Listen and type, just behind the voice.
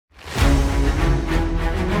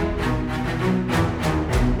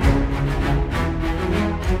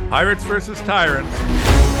Pirates versus tyrants.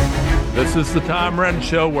 This is the Tom Renz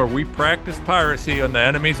Show, where we practice piracy on the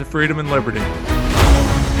enemies of freedom and liberty.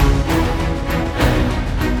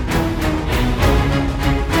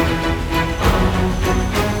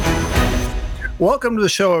 Welcome to the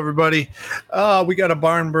show, everybody. We got a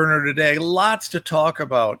barn burner today. Lots to talk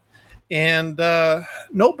about. And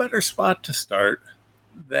no better spot to start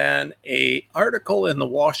than an article in the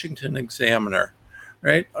Washington Examiner,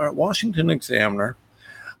 right? Washington Examiner.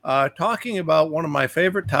 Talking about one of my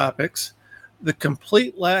favorite topics, the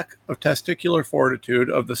complete lack of testicular fortitude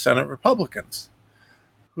of the Senate Republicans,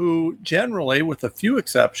 who generally, with a few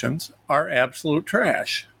exceptions, are absolute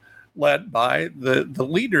trash, led by the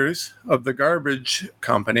leaders of the garbage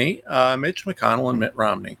company, Mitch McConnell and Mitt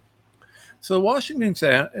Romney. So the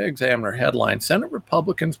Washington Examiner headline, Senate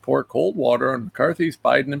Republicans pour cold water on McCarthy's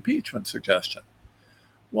Biden impeachment suggestion.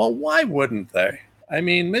 Well, why wouldn't they? I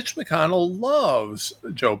mean, Mitch McConnell loves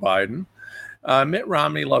Joe Biden. Mitt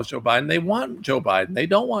Romney loves Joe Biden. They want Joe Biden. They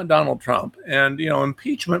don't want Donald Trump. And,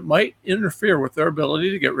 impeachment might interfere with their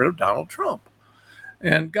ability to get rid of Donald Trump.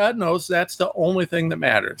 And God knows that's the only thing that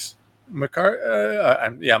matters. McCarthy,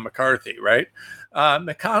 right?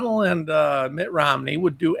 McConnell and Mitt Romney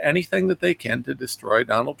would do anything that they can to destroy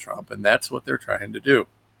Donald Trump. And that's what they're trying to do.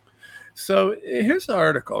 So here's the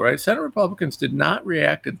article, right? Senate Republicans did not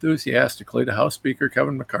react enthusiastically to House Speaker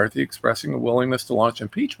Kevin McCarthy expressing a willingness to launch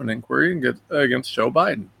impeachment inquiry against Joe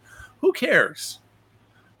Biden. Who cares?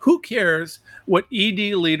 Who cares what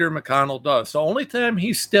ED Leader McConnell does? The only time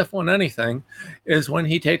he's stiff on anything is when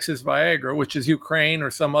he takes his Viagra, which is Ukraine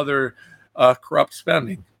or some other corrupt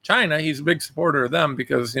spending. China, he's a big supporter of them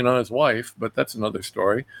because, his wife, but that's another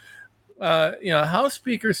story. House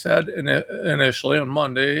Speaker said initially on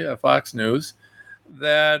Monday, Fox News,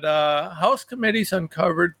 that House committees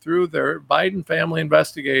uncovered through their Biden family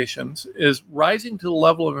investigations is rising to the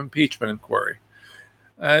level of impeachment inquiry.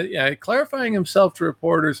 Clarifying himself to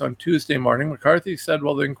reporters on Tuesday morning, McCarthy said,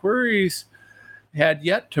 well, the inquiries had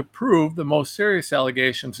yet to prove the most serious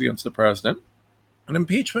allegations against the president. An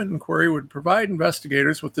impeachment inquiry would provide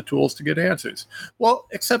investigators with the tools to get answers. Well,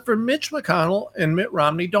 except for Mitch McConnell and Mitt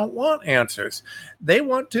Romney don't want answers. They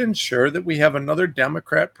want to ensure that we have another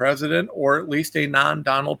Democrat president, or at least a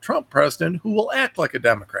non-Donald Trump president who will act like a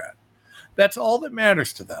Democrat. That's all that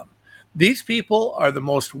matters to them. These people are the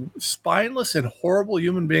most spineless and horrible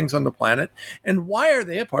human beings on the planet. And why are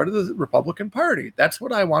they a part of the Republican Party? That's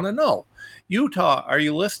what I want to know. Utah, are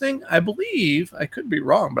you listening? I believe, I could be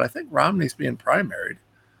wrong, but I think Romney's being primaried.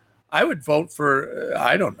 I would vote for,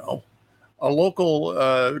 a local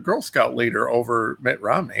Girl Scout leader over Mitt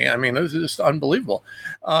Romney. I mean, this is just unbelievable.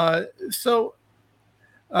 Quote,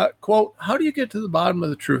 how do you get to the bottom of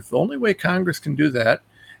the truth? The only way Congress can do that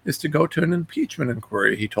is to go to an impeachment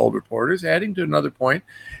inquiry, he told reporters, adding to another point,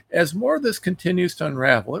 as more of this continues to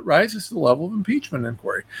unravel, it rises to the level of impeachment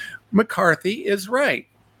inquiry. McCarthy is right,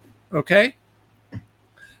 okay?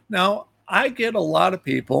 Now, I get a lot of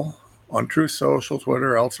people on Truth Social,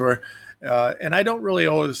 Twitter, elsewhere, and I don't really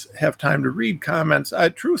always have time to read comments.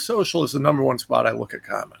 Truth Social is the number one spot I look at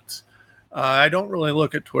comments. I don't really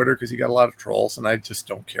look at Twitter because you got a lot of trolls, and I just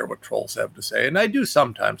don't care what trolls have to say. And I do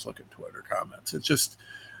sometimes look at Twitter comments. It's just...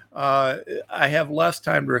 I have less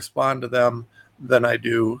time to respond to them than I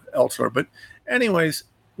do elsewhere. But anyways,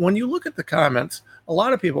 when you look at the comments, a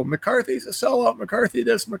lot of people, McCarthy's a sellout, McCarthy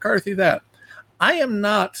this, McCarthy that. I am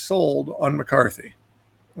not sold on McCarthy.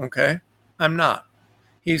 Okay? I'm not.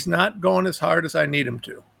 He's not going as hard as I need him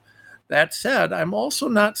to. That said, I'm also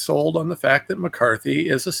not sold on the fact that McCarthy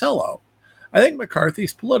is a sellout. I think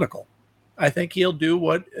McCarthy's political. I think he'll do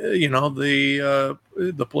what, the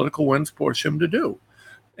political winds push him to do.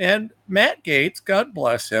 And Matt Gaetz, God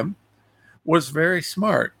bless him, was very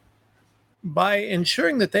smart. By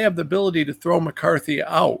ensuring that they have the ability to throw McCarthy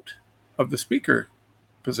out of the speaker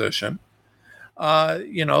position,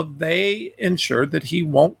 they ensured that he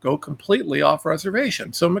won't go completely off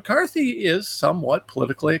reservation. So McCarthy is somewhat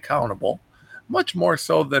politically accountable, much more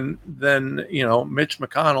so than Mitch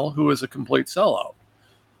McConnell, who is a complete sellout.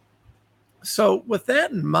 So with that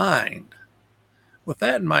in mind,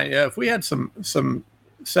 if we had some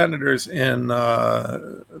senators in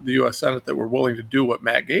the U.S. Senate that were willing to do what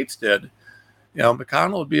Matt Gaetz did,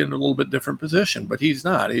 McConnell would be in a little bit different position, but he's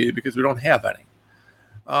not because we don't have any.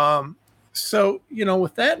 So,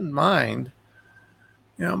 with that in mind,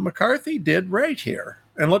 McCarthy did right here,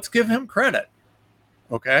 and let's give him credit.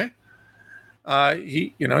 Okay.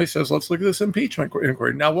 He says, let's look at this impeachment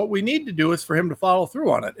inquiry. Now, what we need to do is for him to follow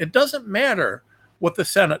through on it. It doesn't matter what the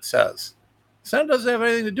Senate says. The Senate doesn't have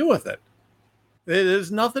anything to do with it. It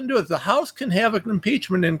has nothing to do with it. The House can have an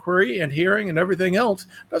impeachment inquiry and hearing and everything else.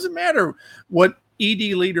 It doesn't matter what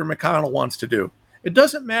ED Leader McConnell wants to do. It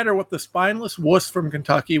doesn't matter what the spineless wuss from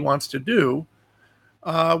Kentucky wants to do.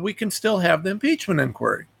 We can still have the impeachment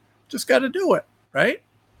inquiry. Just got to do it, right?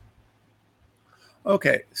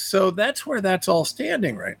 Okay, so that's where that's all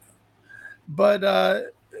standing right now.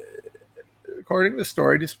 But according to the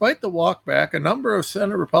story, despite the walk back, a number of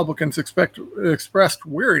Senate Republicans expressed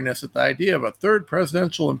weariness at the idea of a third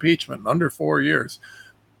presidential impeachment in under 4 years.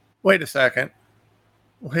 Wait a second.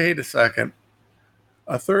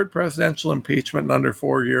 A third presidential impeachment in under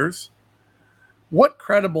 4 years? What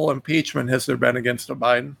credible impeachment has there been against a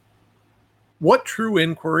Biden? What true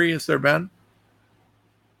inquiry has there been?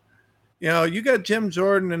 You know, you got Jim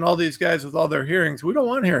Jordan and all these guys with all their hearings. We don't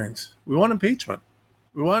want hearings. We want impeachment.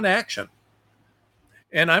 We want action.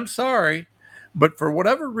 And I'm sorry, but for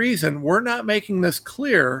whatever reason, we're not making this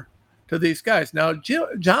clear to these guys. Now,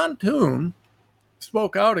 John Thune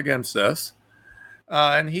spoke out against this,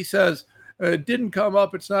 and he says, it didn't come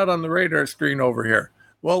up. It's not on the radar screen over here.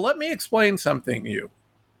 Well, let me explain something to you.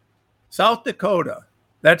 South Dakota,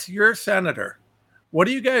 that's your senator. What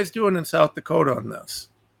are you guys doing in South Dakota on this?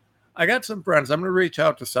 I got some friends. I'm going to reach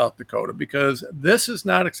out to South Dakota because this is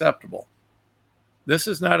not acceptable. This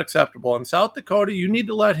is not acceptable. In South Dakota, you need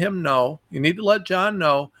to let him know, you need to let John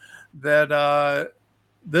know that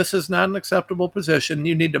this is not an acceptable position.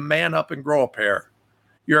 You need to man up and grow a pair.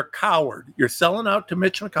 You're a coward. You're selling out to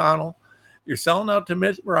Mitch McConnell. You're selling out to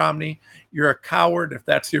Mitt Romney. You're a coward if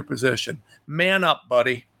that's your position. Man up,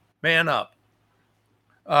 buddy. Man up.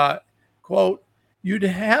 Quote, you'd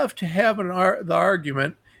have to have the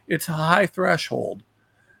argument. It's a high threshold.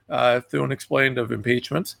 Thune explained of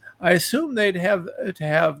impeachments. I assume they'd have to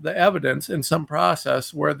have the evidence in some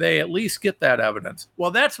process where they at least get that evidence.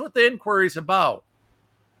 Well, that's what the inquiry's about.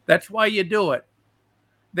 That's why you do it.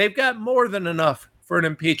 They've got more than enough for an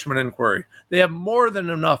impeachment inquiry. They have more than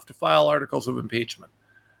enough to file articles of impeachment.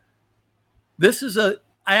 This is an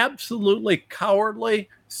absolutely cowardly,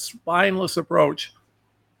 spineless approach.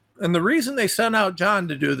 And the reason they sent out John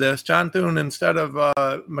to do this, John Thune instead of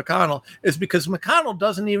McConnell, is because McConnell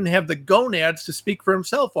doesn't even have the gonads to speak for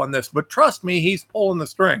himself on this. But trust me, he's pulling the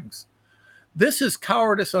strings. This is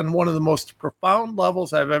cowardice on one of the most profound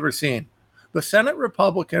levels I've ever seen. The Senate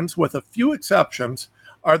Republicans, with a few exceptions,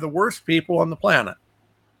 are the worst people on the planet.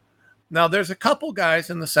 Now, there's a couple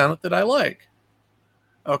guys in the Senate that I like.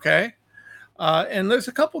 Okay? And there's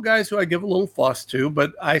a couple guys who I give a little fuss to,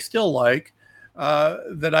 but I still like.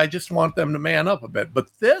 That I just want them to man up a bit. But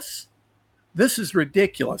this is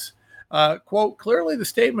ridiculous. Quote, clearly the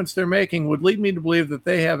statements they're making would lead me to believe that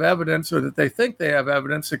they have evidence or that they think they have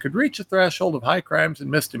evidence that could reach a threshold of high crimes and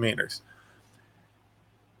misdemeanors.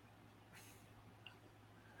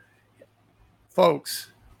 Folks,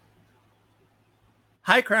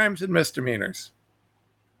 high crimes and misdemeanors.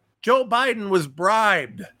 Joe Biden was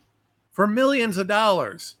bribed for millions of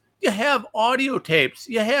dollars. You have audio tapes,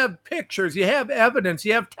 you have pictures, you have evidence,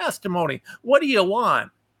 you have testimony. What do you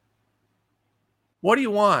want? What do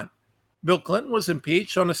you want? Bill Clinton was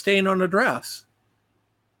impeached on a stain on a dress.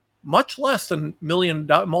 Much less than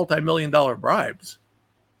multi-million dollar bribes.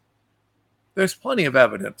 There's plenty of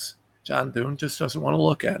evidence. John Thune just doesn't want to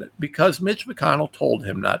look at it because Mitch McConnell told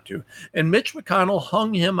him not to. And Mitch McConnell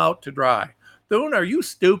hung him out to dry. Thune, are you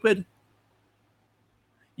stupid?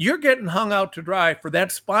 You're getting hung out to dry for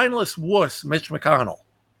that spineless wuss, Mitch McConnell.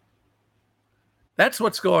 That's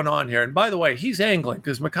what's going on here. And by the way, he's angling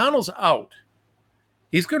because McConnell's out.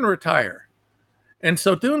 He's going to retire. And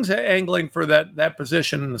so Thune's angling for that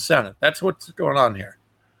position in the Senate. That's what's going on here,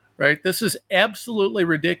 right? This is absolutely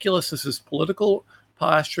ridiculous. This is political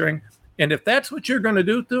posturing. And if that's what you're going to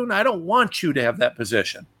do, Thune, I don't want you to have that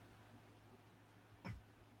position.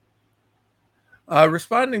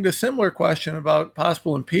 Responding to a similar question about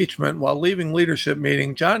possible impeachment while leaving leadership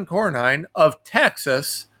meeting, John Cornyn of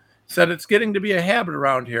Texas said it's getting to be a habit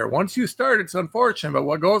around here. Once you start, it's unfortunate, but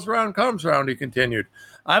what goes around comes around, he continued.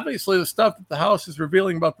 Obviously, the stuff that the House is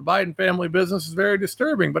revealing about the Biden family business is very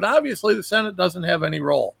disturbing, but obviously the Senate doesn't have any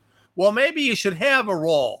role. Well, maybe you should have a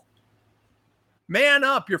role. Man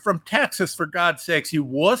up, you're from Texas, for God's sakes, you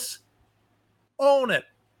wuss. Own it.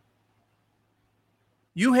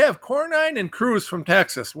 You have Cornyn and Cruz from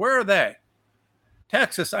Texas. Where are they?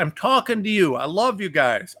 Texas, I'm talking to you. I love you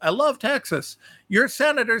guys. I love Texas. Your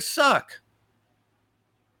senators suck.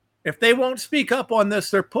 If they won't speak up on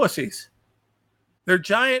this, they're pussies. They're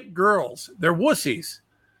giant girls. They're wussies.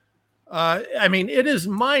 I mean, it is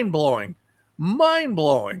mind-blowing.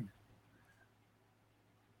 Mind-blowing.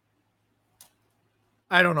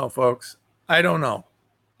 I don't know, folks. I don't know.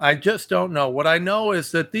 I just don't know. What I know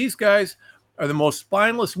is that these guys are the most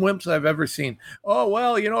spineless wimps I've ever seen. Oh,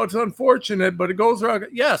 well, it's unfortunate, but it goes around.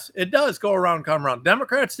 Yes, it does go around, come around.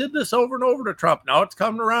 Democrats did this over and over to Trump. Now it's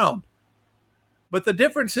coming around. But the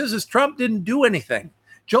difference is Trump didn't do anything.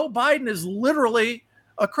 Joe Biden is literally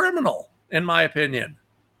a criminal, in my opinion.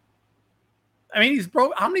 I mean, he's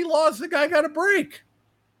broke. How many laws the guy got to break?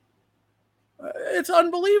 It's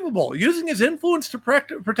unbelievable. Using his influence to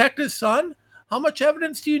protect his son. How much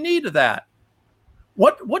evidence do you need of that?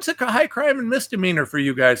 What's a high crime and misdemeanor for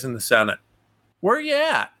you guys in the Senate? Where are you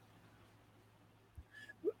at?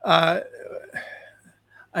 I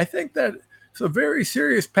think that it's a very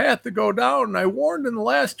serious path to go down. And I warned in the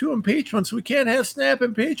last two impeachments, we can't have snap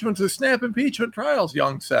impeachments or snap impeachment trials,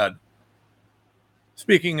 Young said.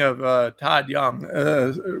 Speaking of Todd Young,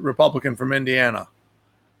 Republican from Indiana.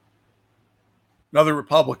 Another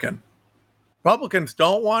Republican. Republicans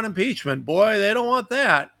don't want impeachment. Boy, they don't want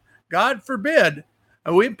that. God forbid.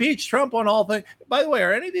 We impeach Trump on all things. By the way,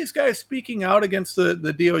 are any of these guys speaking out against the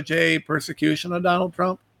DOJ persecution of Donald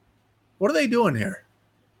Trump? What are they doing here?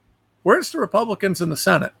 Where's the Republicans in the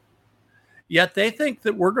Senate? Yet they think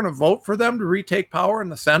that we're going to vote for them to retake power in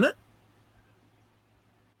the Senate?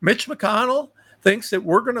 Mitch McConnell thinks that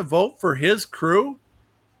we're going to vote for his crew?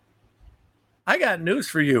 I got news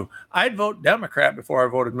for you. I'd vote Democrat before I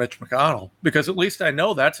voted Mitch McConnell, because at least I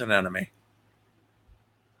know that's an enemy.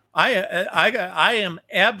 I am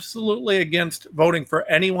absolutely against voting for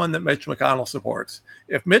anyone that Mitch McConnell supports.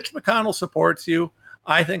 If Mitch McConnell supports you,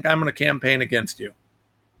 I think I'm going to campaign against you.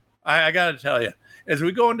 I got to tell you, as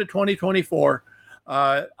we go into 2024,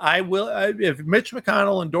 I will. If Mitch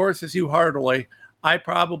McConnell endorses you heartily, I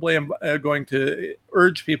probably am going to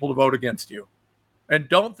urge people to vote against you. And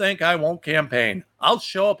don't think I won't campaign. I'll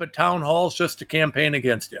show up at town halls just to campaign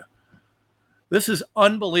against you. This is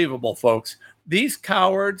unbelievable, folks. These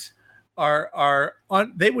cowards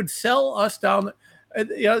they would sell us down.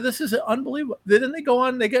 This is unbelievable. Then they go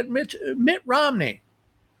on, they get Mitt Romney.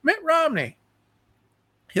 Mitt Romney.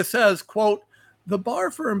 He says, quote, the bar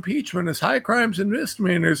for impeachment is high crimes and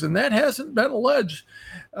misdemeanors, and that hasn't been alleged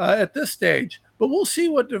at this stage. But we'll see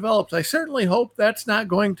what develops. I certainly hope that's not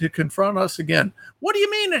going to confront us again. What do you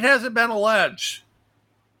mean it hasn't been alleged?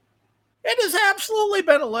 It has absolutely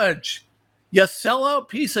been alleged. You sellout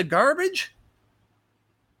piece of garbage?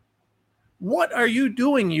 What are you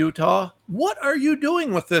doing, Utah? What are you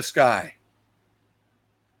doing with this guy?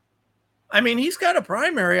 I mean, he's got a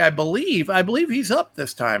primary, I believe. I believe he's up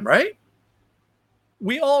this time, right?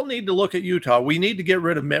 We all need to look at Utah. We need to get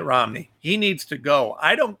rid of Mitt Romney. He needs to go.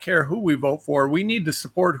 I don't care who we vote for. We need to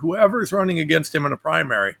support whoever's running against him in a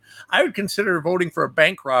primary. I would consider voting for a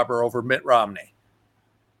bank robber over Mitt Romney.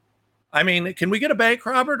 I mean, can we get a bank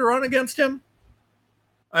robber to run against him?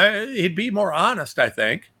 He'd be more honest, I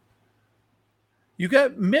think. You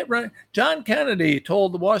got Mitt Romney. John Kennedy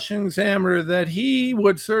told the Washington Examiner that he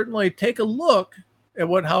would certainly take a look at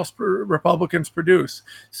what House Republicans produce.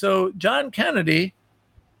 So John Kennedy,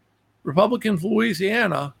 Republican of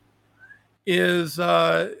Louisiana, is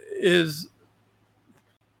I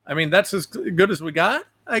mean, that's as good as we got,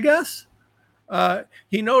 I guess.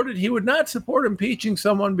 He noted he would not support impeaching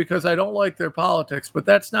someone because I don't like their politics, but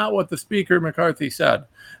that's not what the Speaker McCarthy said.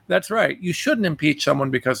 That's right. You shouldn't impeach someone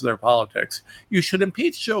because of their politics. You should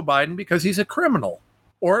impeach Joe Biden because he's a criminal,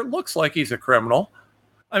 or it looks like he's a criminal.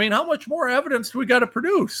 I mean, how much more evidence do we got to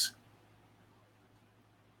produce?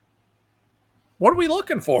 What are we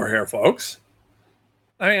looking for here, folks?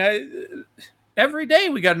 I mean, every day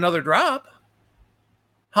we got another drop.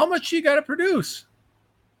 How much you got to produce?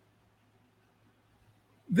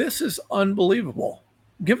 This is unbelievable.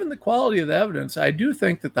 Given the quality of the evidence, I do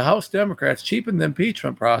think that the House Democrats cheapened the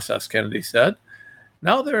impeachment process, Kennedy said.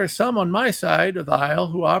 Now there are some on my side of the aisle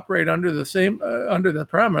who operate under the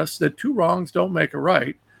premise that two wrongs don't make a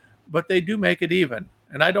right, but they do make it even.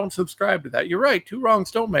 And I don't subscribe to that. You're right, two wrongs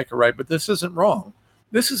don't make a right, but this isn't wrong.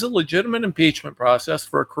 This is a legitimate impeachment process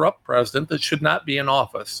for a corrupt president that should not be in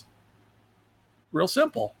office. Real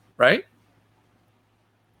simple, right?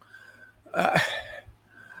 I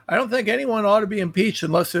don't think anyone ought to be impeached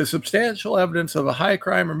unless there's substantial evidence of a high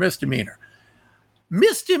crime or misdemeanor.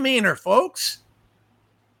 Misdemeanor, folks.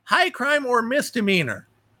 High crime or misdemeanor.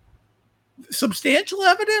 Substantial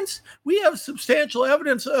evidence? We have substantial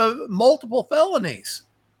evidence of multiple felonies.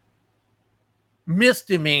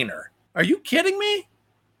 Misdemeanor. Are you kidding me?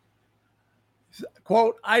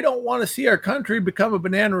 Quote, I don't want to see our country become a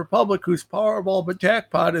banana republic whose Powerball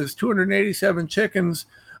jackpot is 287 chickens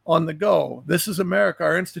on the go. This is America.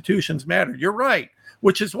 Our institutions matter. You're right,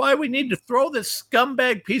 which is why we need to throw this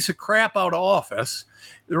scumbag piece of crap out of office.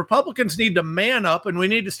 The Republicans need to man up, and we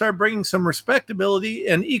need to start bringing some respectability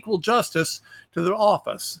and equal justice to the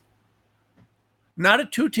office. Not a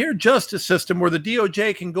two-tier justice system where the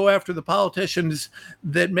DOJ can go after the politicians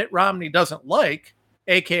that Mitt Romney doesn't like,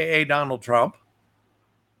 aka Donald Trump,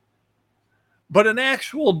 but an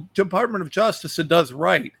actual Department of Justice that does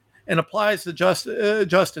right and applies the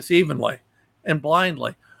justice evenly and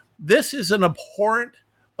blindly. This is an abhorrent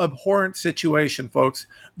situation, folks.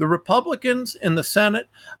 The Republicans in the Senate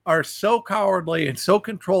are so cowardly and so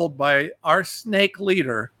controlled by our snake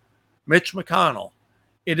leader, Mitch McConnell.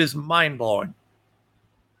 It is mind-blowing.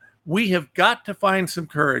 We have got to find some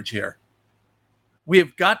courage here. We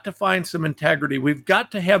have got to find some integrity. We've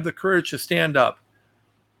got to have the courage to stand up.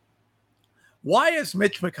 Why is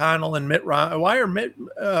Mitch McConnell and why are Mitt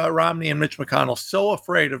Romney and Mitch McConnell so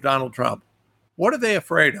afraid of Donald Trump? What are they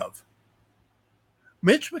afraid of?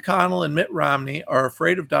 Mitch McConnell and Mitt Romney are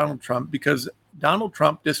afraid of Donald Trump because Donald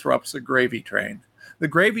Trump disrupts the gravy train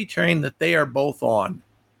that they are both on.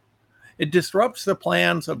 It disrupts the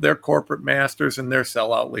plans of their corporate masters and their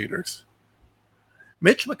sellout leaders.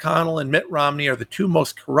 Mitch McConnell and Mitt Romney are the two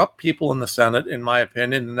most corrupt people in the Senate, in my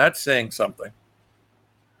opinion, and that's saying something.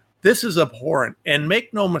 This is abhorrent, and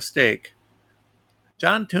make no mistake,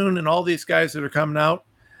 John Toon and all these guys that are coming out,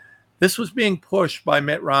 this was being pushed by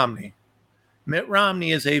Mitt Romney. Mitt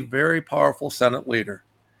Romney is a very powerful Senate leader.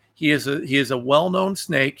 He is a well-known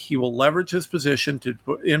snake. He will leverage his position to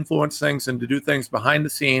influence things and to do things behind the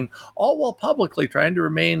scene, all while publicly trying to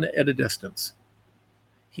remain at a distance.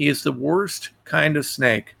 He is the worst kind of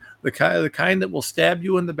snake, the kind that will stab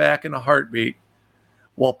you in the back in a heartbeat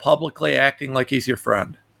while publicly acting like he's your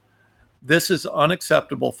friend. This is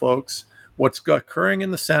unacceptable, folks. What's occurring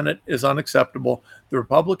in the Senate is unacceptable. The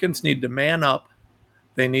Republicans need to man up.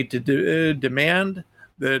 They need to demand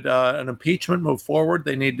that an impeachment move forward.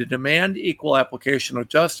 They need to demand equal application of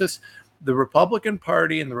justice. The Republican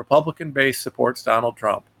Party and the Republican base supports Donald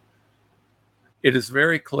Trump. It is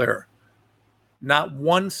very clear. Not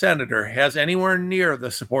one senator has anywhere near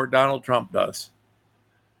the support Donald Trump does.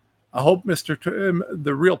 I hope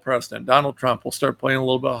the real president, Donald Trump, will start playing a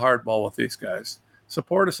little bit of hardball with these guys.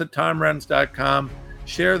 Support us at TomRenz.com.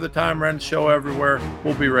 Share the Tom Renz Show everywhere.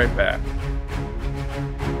 We'll be right back.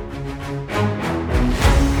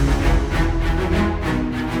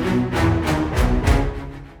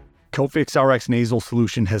 Cofix RX Nasal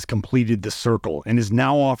Solution has completed the circle and is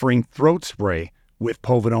now offering throat spray with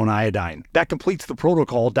povidone iodine. That completes the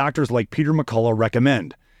protocol doctors like Peter McCullough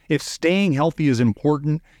recommend. If staying healthy is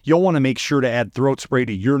important, you'll want to make sure to add throat spray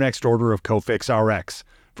to your next order of Cofix RX.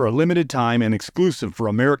 For a limited time and exclusive for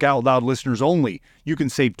America Out Loud listeners only, you can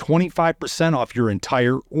save 25% off your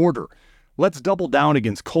entire order. Let's double down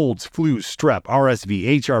against colds, flus, strep,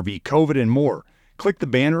 RSV, HRV, COVID, and more. Click the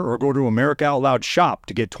banner or go to America Out Loud shop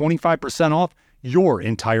to get 25% off your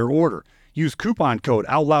entire order. Use coupon code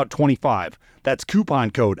OUTLOUD25. That's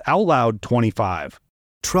coupon code OUTLOUD25.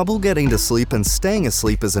 Trouble getting to sleep and staying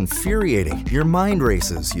asleep is infuriating. Your mind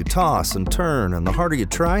races, you toss and turn, and the harder you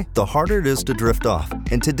try, the harder it is to drift off.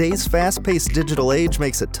 And today's fast-paced digital age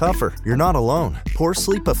makes it tougher. You're not alone. Poor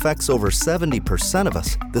sleep affects over 70% of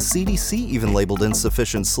us. The CDC even labeled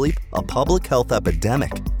insufficient sleep a public health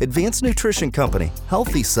epidemic. Advanced nutrition company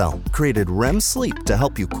Healthy Cell created REM sleep to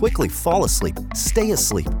help you quickly fall asleep, stay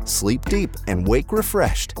asleep, sleep deep, and wake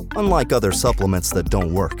refreshed. Unlike other supplements that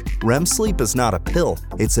don't work, REM sleep is not a pill.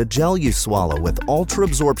 It's a gel you swallow with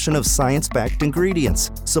ultra-absorption of science-backed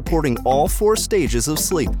ingredients, supporting all 4 stages of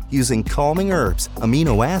sleep using calming herbs,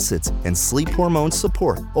 amino acids, and sleep hormone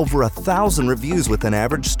support. Over 1,000 reviews with an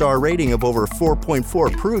average star rating of over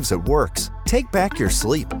 4.4 proves it works. Take back your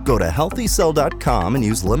sleep. Go to healthycell.com and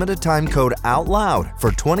use limited time code OUTLOUD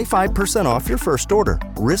for 25% off your first order.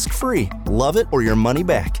 Risk-free. Love it or your money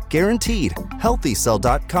back. Guaranteed.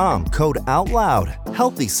 Healthycell.com code OUTLOUD.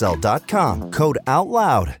 Healthycell.com code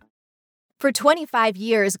OUTLOUD. For 25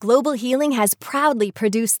 years, Global Healing has proudly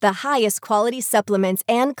produced the highest quality supplements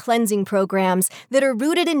and cleansing programs that are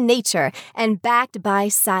rooted in nature and backed by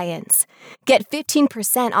science. Get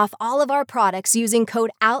 15% off all of our products using code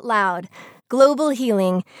OUTLOUD. Global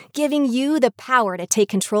Healing, giving you the power to take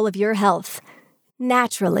control of your health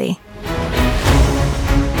naturally.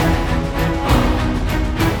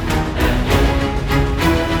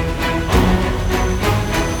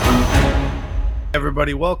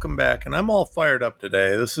 Everybody, welcome back, and I'm all fired up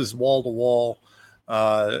today. This is wall-to-wall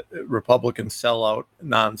Republican sellout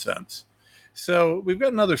nonsense. So we've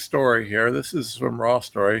got another story here. This is from Raw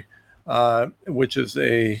Story, which is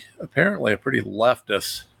apparently a pretty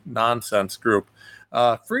leftist nonsense group.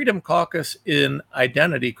 Freedom Caucus in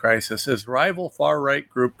identity crisis as rival far-right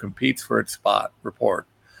group competes for its spot, report.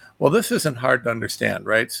 Well, this isn't hard to understand,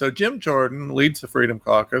 right? So Jim Jordan leads the Freedom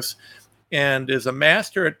Caucus and is a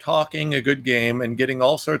master at talking a good game and getting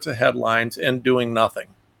all sorts of headlines and doing nothing.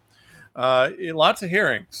 Lots of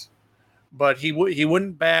hearings, but he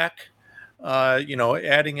wouldn't back,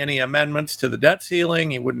 adding any amendments to the debt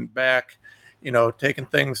ceiling. He wouldn't back, taking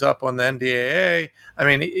things up on the NDAA. I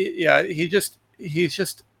mean, he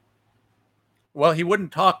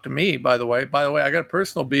wouldn't talk to me, by the way. I got a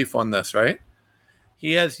personal beef on this, right?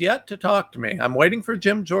 He has yet to talk to me. I'm waiting for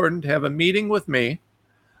Jim Jordan to have a meeting with me.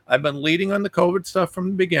 I've been leading on the COVID stuff from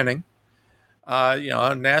the beginning, on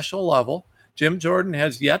a national level. Jim Jordan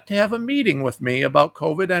has yet to have a meeting with me about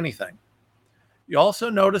COVID anything. You also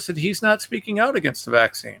notice that he's not speaking out against the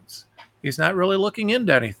vaccines. He's not really looking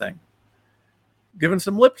into anything. Giving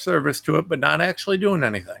some lip service to it, but not actually doing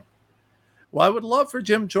anything. Well, I would love for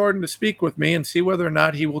Jim Jordan to speak with me and see whether or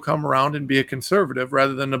not he will come around and be a conservative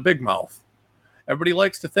rather than a big mouth. Everybody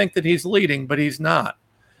likes to think that he's leading, but he's not.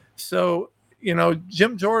 So,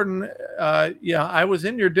 Jim Jordan, I was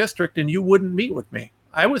in your district and you wouldn't meet with me.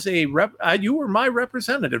 I was you were my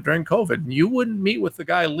representative during COVID, and you wouldn't meet with the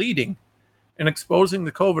guy leading and exposing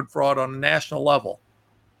the COVID fraud on a national level.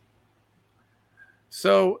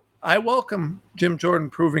 So I welcome Jim Jordan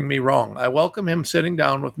proving me wrong. I welcome him sitting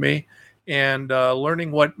down with me and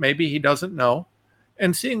learning what maybe he doesn't know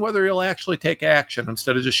and seeing whether he'll actually take action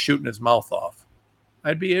instead of just shooting his mouth off.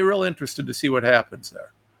 I'd be real interested to see what happens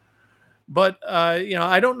there. But,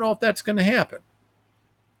 I don't know if that's going to happen.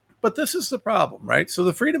 But this is the problem, right? So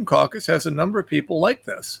the Freedom Caucus has a number of people like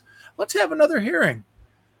this. Let's have another hearing.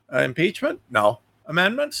 Impeachment? No.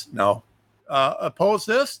 Amendments? No. Oppose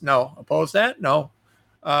this? No. Oppose that? No.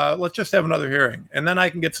 Let's just have another hearing. And then I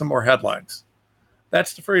can get some more headlines.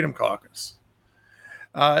 That's the Freedom Caucus.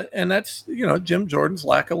 And that's, Jim Jordan's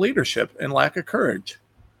lack of leadership and lack of courage.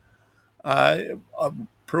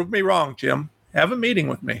 Prove me wrong, Jim. Have a meeting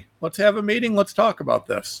with me. Let's have a meeting. Let's talk about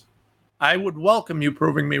this. I would welcome you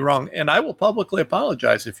proving me wrong, and I will publicly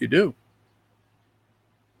apologize if you do.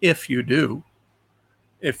 If you do.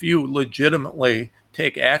 If you legitimately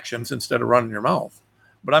take actions instead of running your mouth.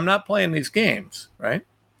 But I'm not playing these games, right?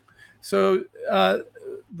 So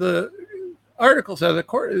the article says,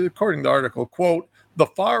 according to the article, quote, the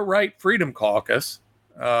far-right Freedom Caucus.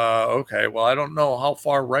 Okay, well, I don't know how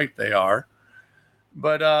far right they are.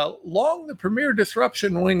 But Long, the premier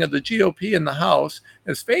disruption wing of the GOP in the House,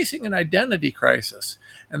 is facing an identity crisis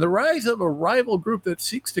and the rise of a rival group that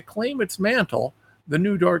seeks to claim its mantle, the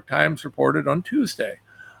New York Times reported on Tuesday.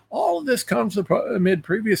 All of this comes amid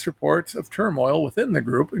previous reports of turmoil within the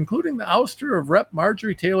group, including the ouster of Rep.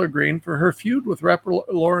 Marjorie Taylor Greene for her feud with Rep.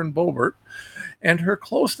 Lauren Boebert and her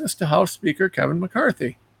closeness to House Speaker Kevin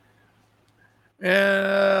McCarthy.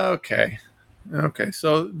 Okay,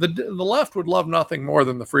 so the left would love nothing more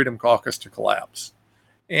than the Freedom Caucus to collapse.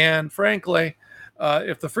 And frankly,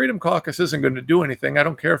 if the Freedom Caucus isn't going to do anything, I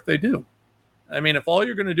don't care if they do. I mean, if all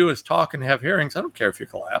you're going to do is talk and have hearings, I don't care if you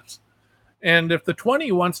collapse. And if the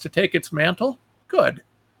 20 wants to take its mantle, good.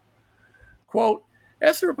 Quote,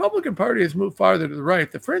 as the Republican Party has moved farther to the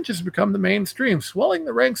right, the fringe has become the mainstream, swelling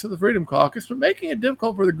the ranks of the Freedom Caucus, but making it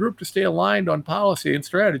difficult for the group to stay aligned on policy and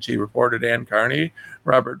strategy, reported Ann Carney,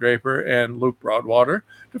 Robert Draper, and Luke Broadwater.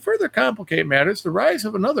 To further complicate matters, the rise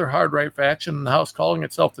of another hard-right faction in the House calling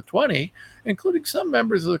itself the 20, including some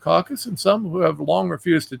members of the caucus and some who have long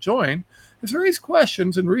refused to join, has raised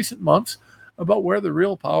questions in recent months about where the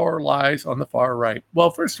real power lies on the far right.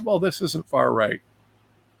 Well, first of all, this isn't far right.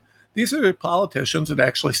 These are the politicians that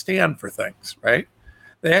actually stand for things, right?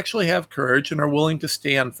 They actually have courage and are willing to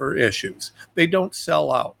stand for issues. They don't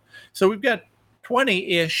sell out. So we've got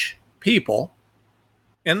 20-ish people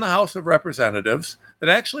in the House of Representatives that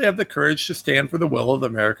actually have the courage to stand for the will of the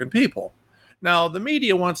American people. Now, the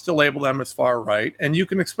media wants to label them as far right, and you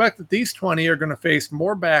can expect that these 20 are going to face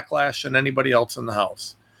more backlash than anybody else in the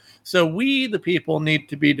House. So we, the people, need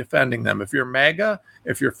to be defending them. If you're MAGA,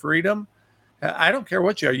 if you're Freedom, I don't care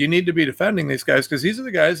what you are. You need to be defending these guys because these are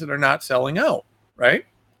the guys that are not selling out, right?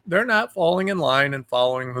 They're not falling in line and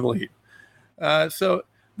following the lead. So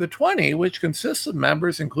the 20, which consists of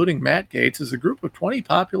members, including Matt Gaetz, is a group of 20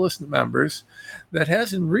 populist members that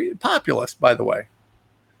has populist, by the way.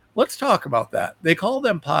 Let's talk about that. They call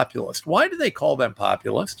them populist. Why do they call them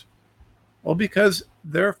populist? Well, because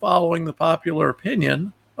they're following the popular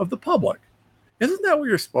opinion of the public. Isn't that what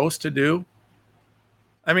you're supposed to do?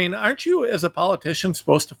 I mean, aren't you as a politician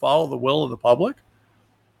supposed to follow the will of the public?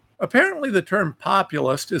 Apparently the term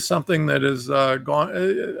populist is something that is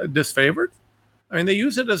disfavored. I mean, they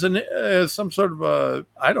use it as some sort of a,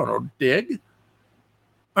 I don't know, dig.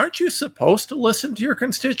 Aren't you supposed to listen to your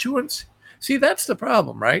constituents? See, that's the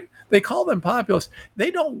problem, right? They call them populists.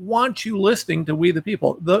 They don't want you listening to we the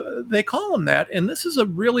people. They call them that, and this is a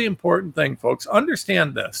really important thing, folks.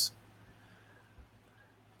 Understand this.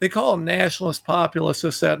 They call them nationalist, populist,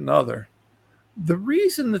 this, that, and other. The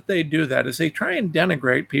reason that they do that is they try and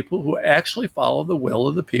denigrate people who actually follow the will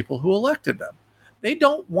of the people who elected them. They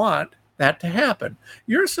don't want that to happen.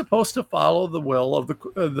 You're supposed to follow the will of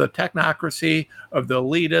the technocracy, of the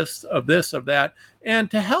elitists, of this, of that, and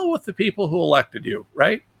to hell with the people who elected you,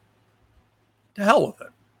 right? To hell with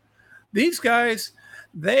it. These guys,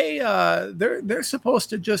 they're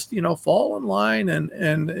supposed to just, fall in line,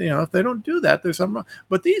 and if they don't do that, there's something wrong.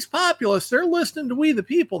 But these populists, they're listening to we the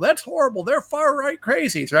people. That's horrible. They're far right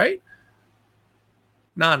crazies, right?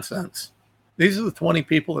 Nonsense. These are the 20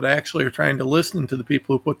 people that actually are trying to listen to the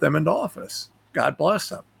people who put them into office. God bless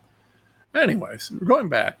them. Anyways, going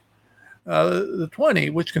back. The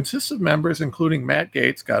 20, which consists of members including Matt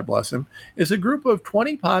Gaetz, God bless him, is a group of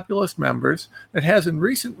 20 populist members that has in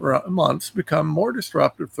recent months become more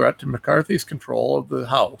disruptive threat to McCarthy's control of the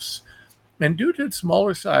House, and due to its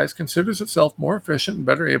smaller size, considers itself more efficient and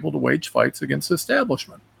better able to wage fights against the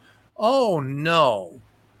establishment. Oh, no.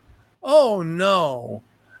 Oh, no.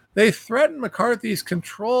 They threaten McCarthy's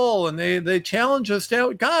control, and they challenge us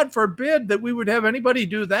to, God forbid that we would have anybody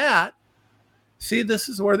do that. See, this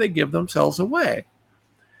is where they give themselves away.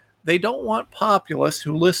 They don't want populists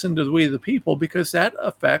who listen to we the people because that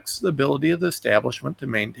affects the ability of the establishment to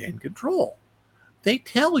maintain control. They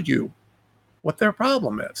tell you what their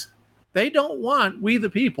problem is. They don't want we the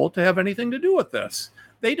people to have anything to do with this.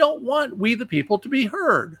 They don't want we the people to be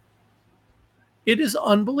heard. It is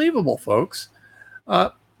unbelievable, folks.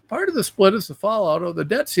 Part of the split is the fallout of the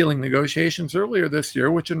debt ceiling negotiations earlier this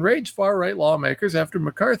year, which enraged far-right lawmakers after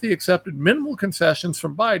McCarthy accepted minimal concessions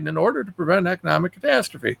from Biden in order to prevent economic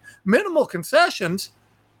catastrophe. Minimal concessions?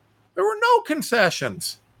 There were no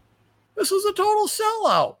concessions. This was a total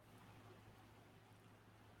sellout.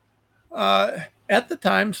 At the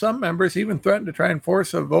time, some members even threatened to try and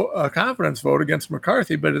force a confidence vote against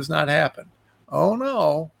McCarthy, but it has not happened. Oh,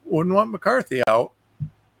 no. Wouldn't want McCarthy out.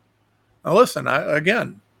 Now, listen,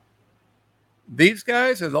 again, these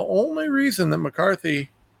guys are the only reason that McCarthy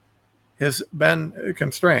has been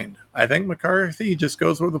constrained. I think McCarthy just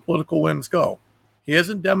goes where the political winds go. He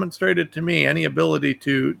hasn't demonstrated to me any ability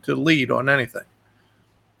to lead on anything.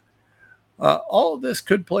 All of this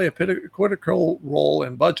could play a critical role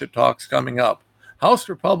in budget talks coming up. House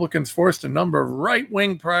Republicans forced a number of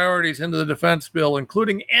right-wing priorities into the defense bill,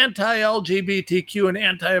 including anti-LGBTQ and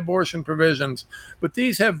anti-abortion provisions. But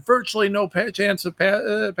these have virtually no chance of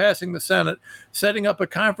passing the Senate, setting up a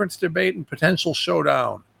conference debate and potential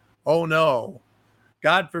showdown. Oh, no.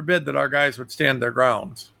 God forbid that our guys would stand their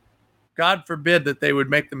grounds. God forbid that they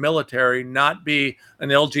would make the military not be an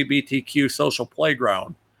LGBTQ social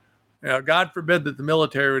playground. God forbid that the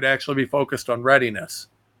military would actually be focused on readiness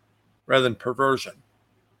rather than perversion.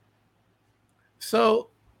 So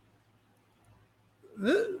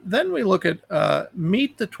then we look at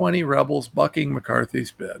meet the 20 rebels bucking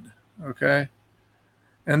McCarthy's bid. Okay.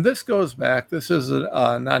 And this goes back. This is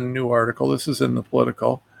not a new article. This is in the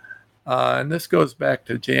Political. And this goes back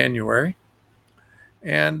to January.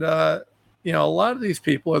 And, a lot of these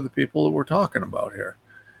people are the people that we're talking about here.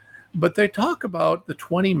 But they talk about the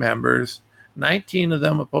 20 members, 19 of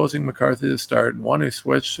them opposing McCarthy to start, and one who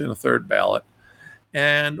switched in a third ballot,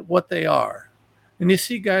 and what they are. And you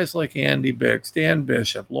see guys like Andy Biggs, Dan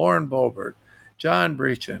Bishop, Lauren Boebert, John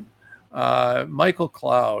Breachin, Michael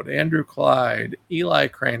Cloud, Andrew Clyde, Eli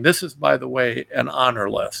Crane. This is, by the way, an honor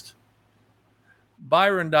list.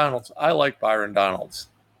 Byron Donalds. I like Byron Donalds.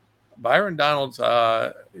 Byron Donalds,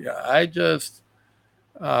 I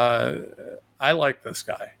like this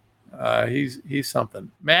guy. He's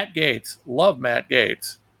something. Matt Gaetz, love Matt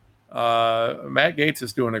Gaetz. Matt Gaetz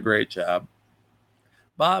is doing a great job.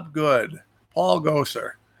 Bob Good, Paul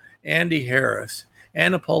Gosar, Andy Harris,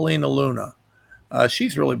 Anna Paulina Luna.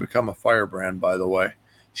 She's really become a firebrand, by the way.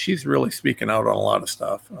 She's really speaking out on a lot of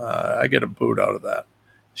stuff. I get a boot out of that.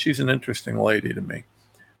 She's an interesting lady to me.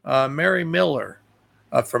 Mary Miller,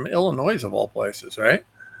 from Illinois, of all places, right?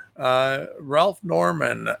 Ralph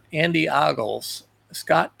Norman, Andy Ogles,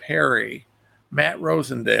 Scott Perry, Matt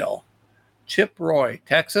Rosendale, Chip Roy,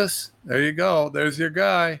 Texas. There you go. There's your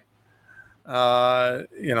guy.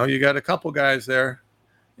 You got a couple guys there.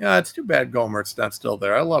 Yeah, it's too bad Gomert's not still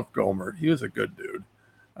there. I love Gomert. He was a good dude.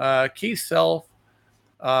 Keith Self.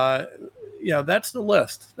 That's the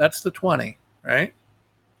list. That's the 20, right?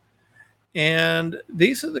 And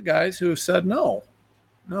these are the guys who have said, no,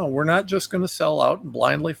 we're not just going to sell out and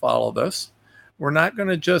blindly follow this. We're not going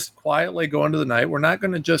to just quietly go into the night. We're not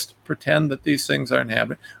going to just pretend that these things aren't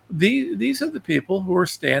happening. These are the people who are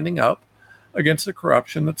standing up against the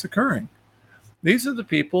corruption that's occurring. These are the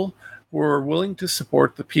people who are willing to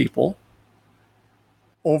support the people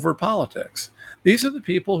over politics. These are the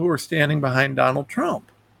people who are standing behind Donald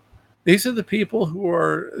Trump. These are the people who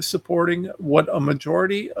are supporting what a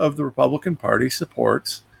majority of the Republican Party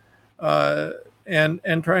supports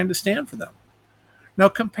and trying to stand for them. Now,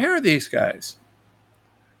 compare these guys.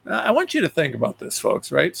 I want you to think about this,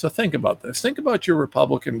 folks, right? So think about this. Think about your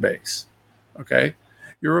Republican base, okay?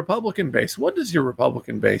 Your Republican base. What does your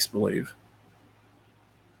Republican base believe?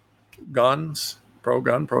 Guns,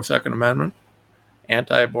 pro-gun, pro-Second Amendment,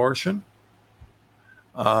 anti-abortion.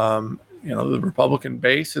 The Republican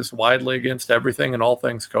base is widely against everything and all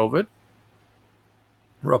things COVID.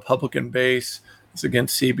 Republican base is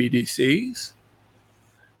against CBDCs.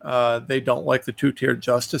 They don't like the two-tiered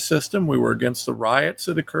justice system. We were against the riots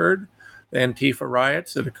that occurred, the Antifa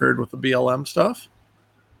riots that occurred with the BLM stuff.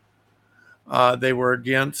 They were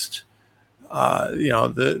against,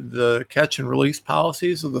 the catch and release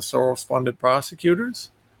policies of the Soros-funded prosecutors,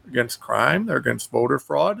 against crime. They're against voter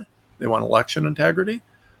fraud. They want election integrity.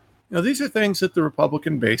 These are things that the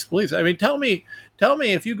Republican base believes. I mean, tell me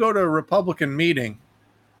if you go to a Republican meeting,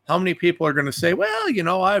 how many people are going to say,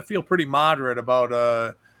 well, I feel pretty moderate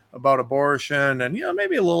about abortion and,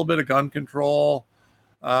 maybe a little bit of gun control.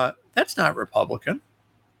 That's not Republican.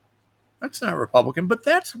 That's not Republican, but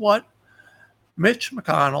that's what Mitch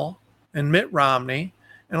McConnell and Mitt Romney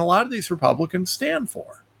and a lot of these Republicans stand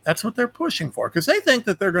for. That's what they're pushing for, because they think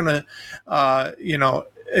that they're going to,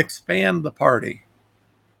 expand the party.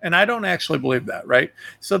 And I don't actually believe that, right?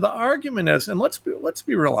 So the argument is, and let's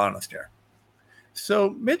be real honest here.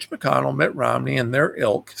 So Mitch McConnell, Mitt Romney, and their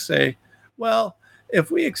ilk say, well, if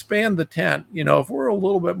we expand the tent, if we're a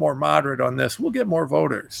little bit more moderate on this, we'll get more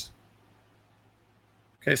voters.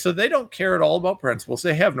 Okay, so they don't care at all about principles.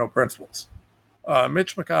 They have no principles.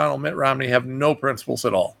 Mitch McConnell, Mitt Romney have no principles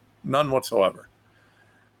at all, none whatsoever.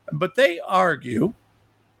 But they argue,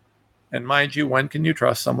 and mind you, when can you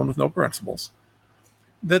trust someone with no principles,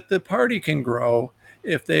 that the party can grow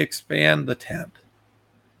if they expand the tent,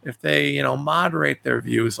 if they, moderate their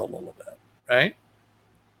views a little bit, right?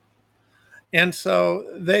 And so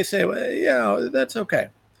they say, well, that's okay.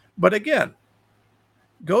 But again,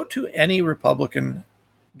 go to any Republican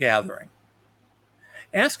gathering.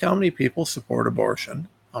 Ask how many people support abortion,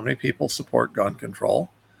 how many people support gun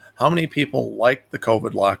control, how many people like the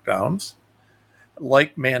COVID lockdowns,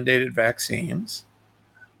 like mandated vaccines,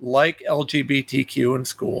 like LGBTQ in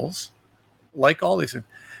schools, like all these things,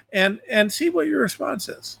 and see what your response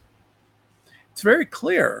is. It's very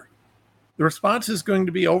clear. The response is going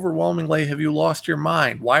to be overwhelmingly, have you lost your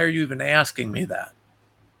mind? Why are you even asking me that?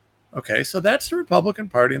 Okay, so that's the Republican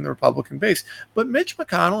Party and the Republican base. But Mitch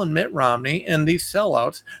McConnell and Mitt Romney and these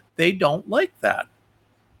sellouts, they don't like that.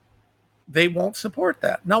 They won't support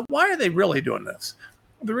that. Now, why are they really doing this?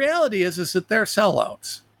 The reality is that they're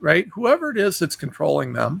sellouts, right? Whoever it is that's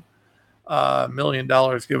controlling them, $1 million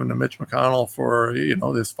given to Mitch McConnell for,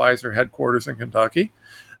 this Pfizer headquarters in Kentucky.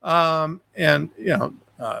 Mitt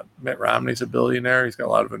Romney's a billionaire. He's got a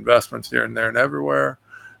lot of investments here and there and everywhere.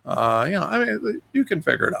 You can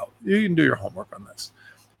figure it out. You can do your homework on this.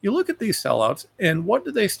 You look at these sellouts, and what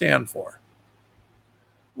do they stand for?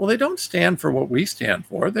 Well, they don't stand for what we stand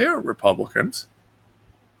for. They are Republicans.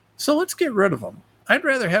 So let's get rid of them. I'd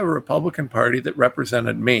rather have a Republican Party that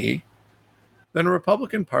represented me than a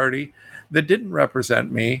Republican Party that didn't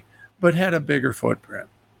represent me but had a bigger footprint.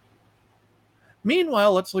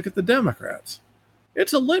 Meanwhile, let's look at the Democrats.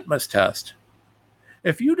 It's a litmus test.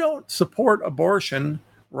 If you don't support abortion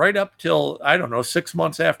right up till, 6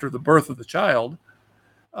 months after the birth of the child,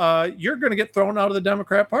 you're going to get thrown out of the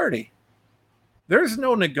Democrat Party. There's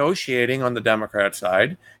no negotiating on the Democrat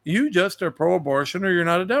side. You just are pro-abortion or you're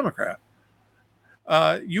not a Democrat.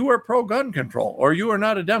 You are pro-gun control or you are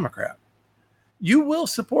not a Democrat. You will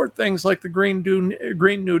support things like the Green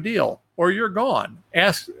New Deal or you're gone.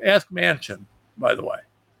 Ask Manchin, by the way.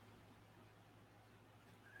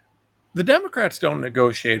 The Democrats don't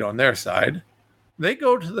negotiate on their side. They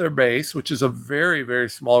go to their base, which is a very, very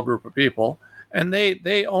small group of people, and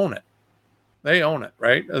they own it. They own it,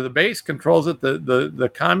 right? The base controls it.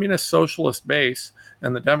 The communist socialist base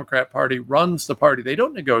and the Democrat Party runs the party. They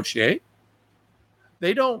don't negotiate.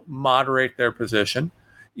 They don't moderate their position.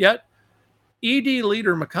 Yet, ED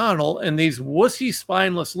Leader McConnell and these wussy,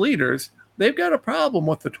 spineless leaders, they've got a problem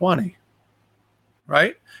with the 20,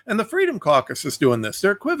 right? And the Freedom Caucus is doing this.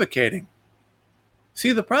 They're equivocating.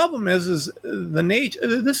 See, the problem is the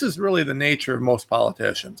nature. This is really the nature of most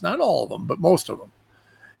politicians. Not all of them, but most of them.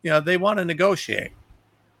 They want to negotiate.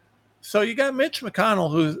 So you got Mitch McConnell,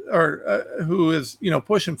 who is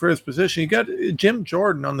pushing for his position. You got Jim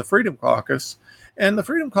Jordan on the Freedom Caucus, and the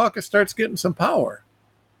Freedom Caucus starts getting some power.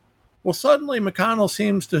 Well, suddenly Jordan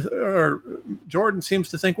seems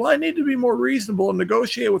to think, well, I need to be more reasonable and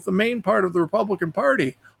negotiate with the main part of the Republican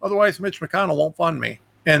Party. Otherwise, Mitch McConnell won't fund me.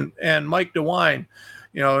 And Mike DeWine,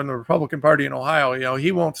 in the Republican Party in Ohio,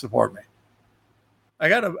 he won't support me. I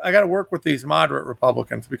gotta work with these moderate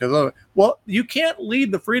Republicans because you can't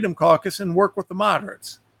lead the Freedom Caucus and work with the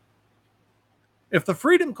moderates. If the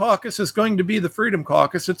Freedom Caucus is going to be the Freedom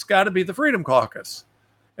Caucus, it's got to be the Freedom Caucus.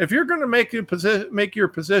 If you're going to make your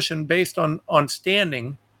position based on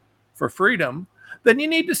standing for freedom, then you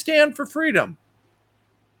need to stand for freedom,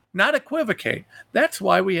 not equivocate. That's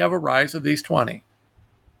why we have a rise of these 20.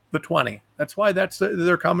 The 20. That's why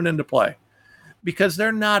they're coming into play, because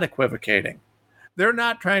they're not equivocating. They're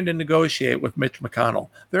not trying to negotiate with Mitch McConnell.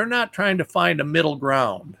 They're not trying to find a middle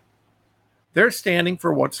ground. They're standing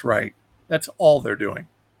for what's right. That's all they're doing.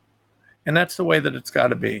 And that's the way that it's got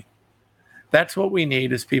to be. That's what we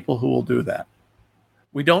need, is people who will do that.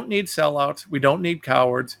 We don't need sellouts. We don't need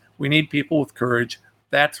cowards. We need people with courage.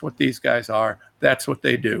 That's what these guys are. That's what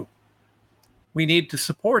they do. We need to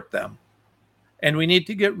support them. And we need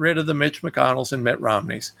to get rid of the Mitch McConnells and Mitt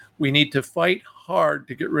Romneys. We need to fight hard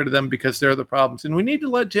to get rid of them because they're the problems. And we need to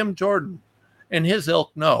let Jim Jordan and his ilk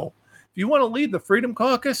know, if you want to lead the Freedom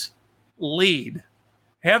Caucus, lead.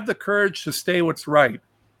 Have the courage to say what's right.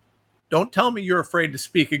 Don't tell me you're afraid to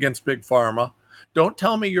speak against Big Pharma. Don't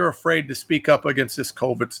tell me you're afraid to speak up against this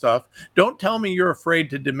COVID stuff. Don't tell me you're afraid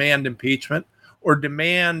to demand impeachment or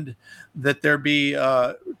demand that there be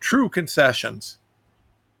true concessions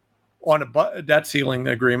on a debt ceiling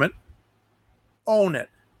agreement. Own it.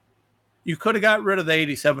 You could have got rid of the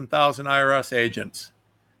 87,000 IRS agents.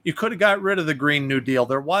 You could have got rid of the Green New Deal.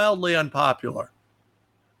 They're wildly unpopular.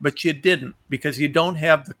 But you didn't, because you don't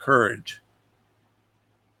have the courage.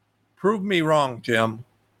 Prove me wrong, Jim.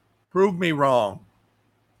 Prove me wrong.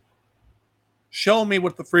 Show me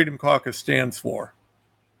what the Freedom Caucus stands for.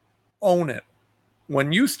 Own it.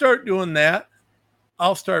 When you start doing that,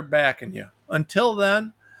 I'll start backing you. Until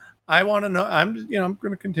then, I want to know. I'm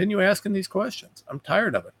going to continue asking these questions. I'm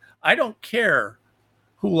tired of it. I don't care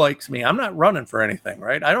who likes me. I'm not running for anything,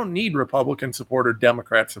 right? I don't need Republican support or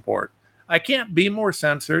Democrat support. I can't be more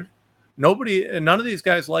censored. None of these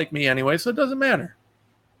guys like me anyway, so it doesn't matter.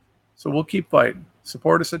 So we'll keep fighting.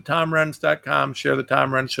 Support us at TomRenz.com. Share the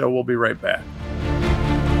Tom Renz Show. We'll be right back.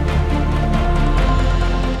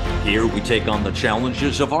 Here we take on the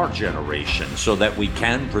challenges of our generation so that we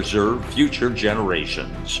can preserve future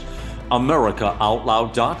generations.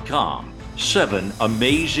 AmericaOutloud.com. 7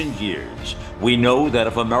 amazing years. We know that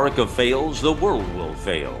if America fails, the world will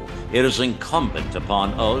fail. It is incumbent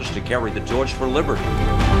upon us to carry the torch for liberty.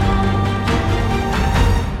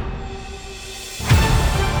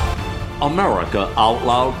 America Out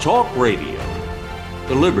Loud Talk Radio.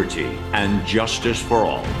 Liberty and justice for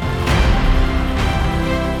all.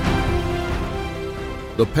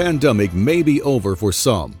 The pandemic may be over for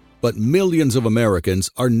some, but millions of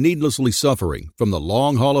Americans are needlessly suffering from the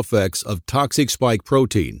long-haul effects of toxic spike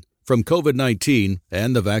protein from COVID-19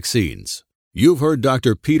 and the vaccines. You've heard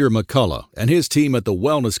Dr. Peter McCullough and his team at the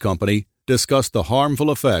Wellness Company discuss the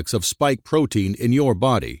harmful effects of spike protein in your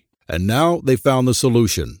body. And now they found the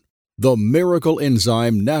solution. The miracle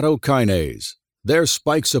enzyme nattokinase. Their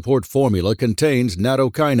spike support formula contains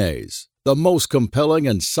nattokinase, the most compelling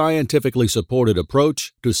and scientifically supported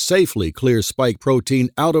approach to safely clear spike protein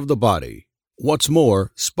out of the body. What's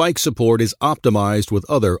more, spike support is optimized with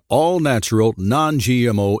other all-natural,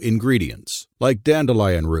 non-GMO ingredients, like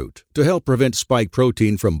dandelion root, to help prevent spike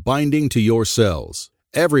protein from binding to your cells.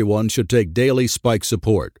 Everyone should take daily spike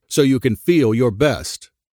support so you can feel your best.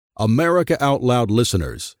 America Out Loud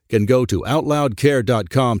listeners can go to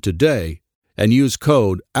OutLoudCare.com today and use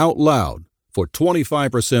code OUTLOUD for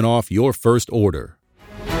 25% off your first order.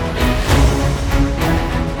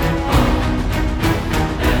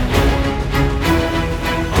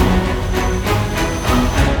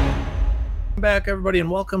 Welcome back, everybody,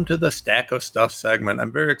 and welcome to the Stack of Stuff segment.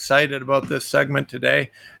 I'm very excited about this segment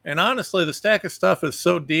today. And honestly, the Stack of Stuff is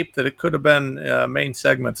so deep that it could have been main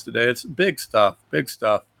segments today. It's big stuff, big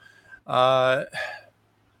stuff.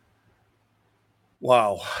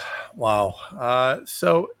 Wow.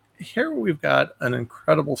 So here we've got an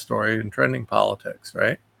incredible story in trending politics,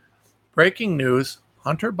 right? Breaking news,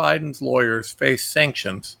 Hunter Biden's lawyers face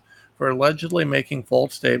sanctions for allegedly making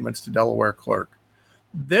false statements to Delaware clerk.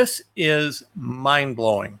 This is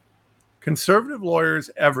mind-blowing. Conservative lawyers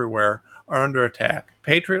everywhere are under attack.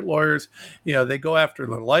 Patriot lawyers, they go after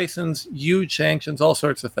the license, huge sanctions, all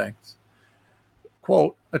sorts of things.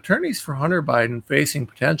 Quote, attorneys for Hunter Biden facing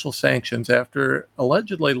potential sanctions after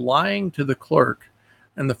allegedly lying to the clerk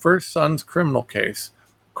in the first son's criminal case.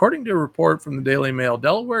 According to a report from the Daily Mail,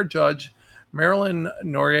 Delaware Judge Marilyn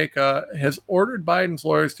Noriega has ordered Biden's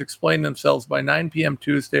lawyers to explain themselves by 9 p.m.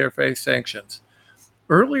 Tuesday or face sanctions.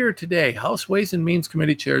 Earlier today, House Ways and Means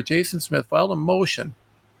Committee Chair Jason Smith filed a motion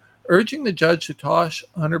urging the judge to toss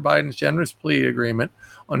Hunter Biden's generous plea agreement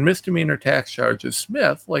on misdemeanor tax charges.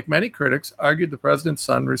 Smith, like many critics, argued the president's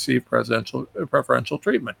son received preferential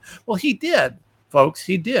treatment. Well, he did, folks.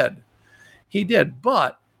 He did.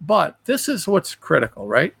 But this is what's critical,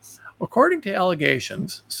 right? According to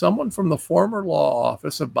allegations, someone from the former law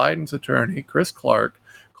office of Biden's attorney, Chris Clark,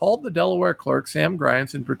 called the Delaware clerk, Sam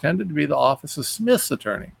Grimes, and pretended to be the office of Smith's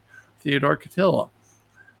attorney, Theodore Cotillo.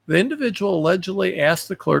 The individual allegedly asked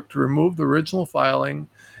the clerk to remove the original filing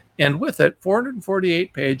and with it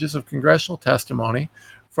 448 pages of congressional testimony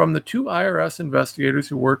from the two IRS investigators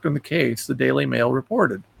who worked on the case, the Daily Mail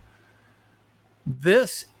reported.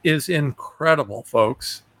 This is incredible,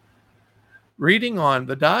 folks. Reading on,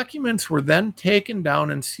 the documents were then taken down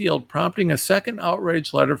and sealed, prompting a second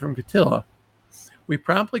outrage letter from Cotillo. We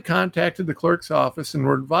promptly contacted the clerk's office and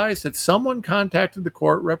were advised that someone contacted the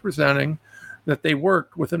court representing that they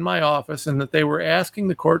worked within my office and that they were asking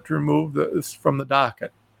the court to remove this from the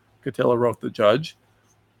docket, Cotillo wrote the judge.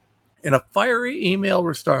 In a fiery email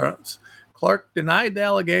response, Clark denied the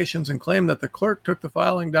allegations and claimed that the clerk took the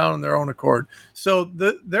filing down on their own accord. So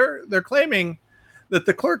they're claiming that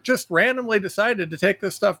the clerk just randomly decided to take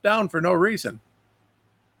this stuff down for no reason.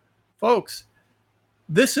 Folks,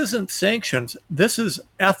 this isn't sanctions. This is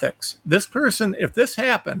ethics. This person, if this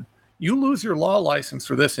happened, you lose your law license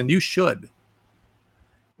for this, and you should.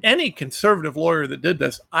 Any conservative lawyer that did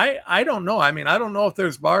this, I don't know. I mean, I don't know if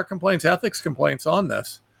there's bar complaints, ethics complaints on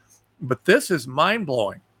this, but this is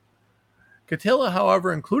mind-blowing. Cotillo,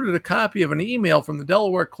 however, included a copy of an email from the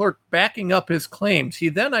Delaware clerk backing up his claims. He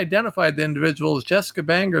then identified the individual as Jessica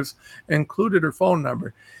Bangers and included her phone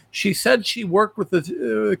number. She said she worked with the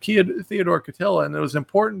Theodore Cotillo, and an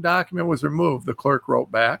important document was removed, the clerk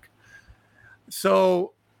wrote back.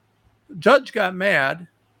 So the judge got mad,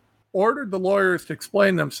 ordered the lawyers to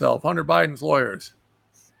explain themselves, Hunter Biden's lawyers.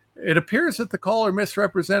 It appears that the caller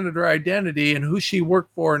misrepresented her identity and who she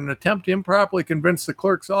worked for in an attempt to improperly convince the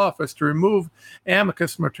clerk's office to remove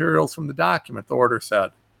amicus materials from the document, the order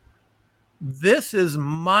said. This is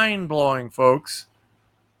mind-blowing, folks.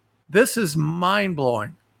 This is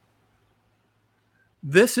mind-blowing.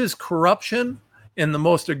 This is corruption in the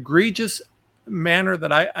most egregious manner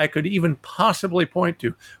that I could even possibly point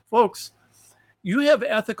to. Folks, you have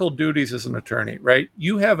ethical duties as an attorney, right?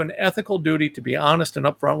 You have an ethical duty to be honest and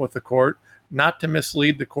upfront with the court, not to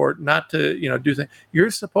mislead the court, not to, do things. You're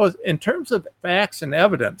supposed, in terms of facts and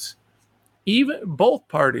evidence, even both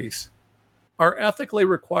parties are ethically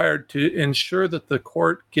required to ensure that the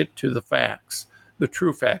court get to the facts, the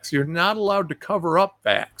true facts. You're not allowed to cover up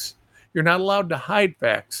facts. You're not allowed to hide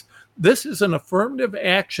facts. This is an affirmative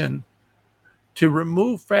action to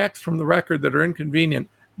remove facts from the record that are inconvenient.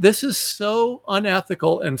 This is so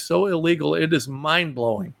unethical and so illegal. It is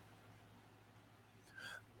mind-blowing.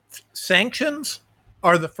 Sanctions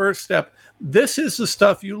are the first step. This is the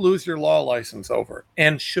stuff you lose your law license over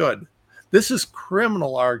and should. This is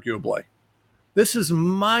criminal, arguably. This is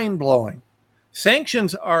mind-blowing.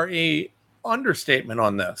 Sanctions are an understatement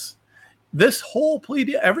on this. This whole plea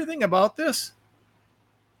deal, everything about this,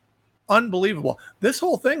 unbelievable. This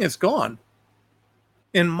whole thing is gone.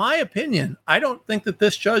 In my opinion, I don't think that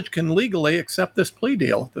this judge can legally accept this plea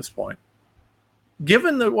deal at this point.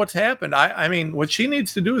 Given that what's happened, I mean, what she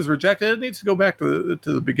needs to do is reject it. It needs to go back to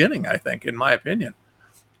the beginning, I think, in my opinion.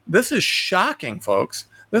 This is shocking, folks.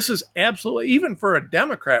 This is absolutely, even for a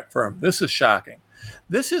Democrat firm, this is shocking.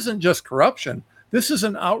 This isn't just corruption. This is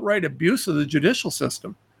an outright abuse of the judicial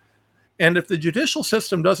system. And if the judicial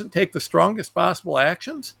system doesn't take the strongest possible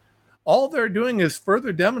actions, all they're doing is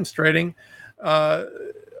further demonstrating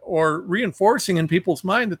or reinforcing in people's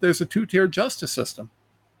mind that there's a two-tier justice system.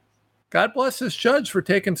 God bless this judge for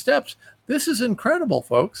taking steps. This is incredible,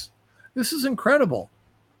 folks. This is incredible.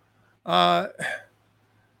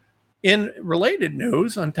 In related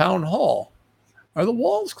news on Town Hall, are the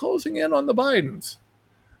walls closing in on the Bidens?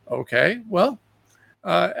 Okay, well,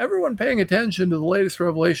 everyone paying attention to the latest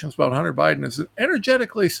revelations about Hunter Biden is an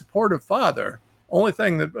energetically supportive father. Only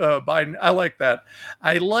thing that Biden, I like that.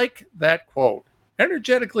 I like that quote.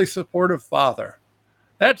 Energetically supportive father.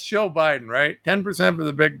 That's Joe Biden, right? 10% for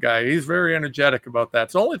the big guy. He's very energetic about that.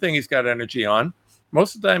 It's the only thing he's got energy on.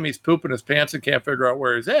 Most of the time he's pooping his pants and can't figure out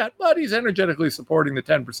where he's at, but he's energetically supporting the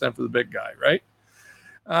 10% for the big guy, right?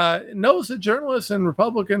 Knows that journalists and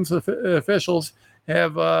Republicans officials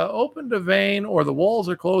have opened a vein or the walls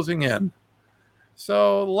are closing in.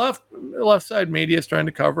 So left side media is trying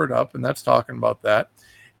to cover it up, and that's talking about that.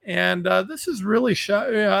 And this is really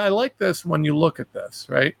I like this when you look at this,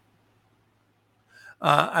 right?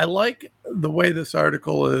 I like the way this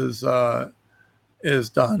article is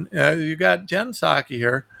done. You got Jen Psaki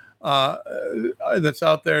here that's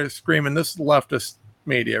out there screaming. This is leftist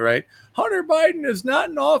media, right? Hunter Biden is not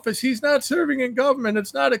in office. He's not serving in government.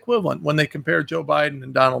 It's not equivalent when they compare Joe Biden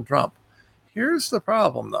and Donald Trump. Here's the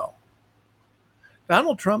problem, though.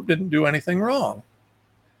 Donald Trump didn't do anything wrong.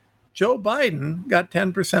 Joe Biden got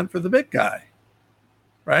 10% for the big guy,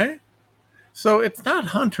 right? So it's not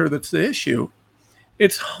Hunter that's the issue.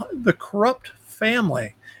 It's the corrupt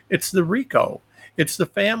family. It's the RICO. It's the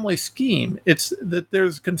family scheme. It's that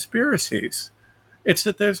there's conspiracies. It's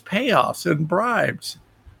that there's payoffs and bribes.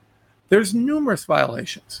 There's numerous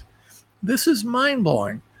violations. This is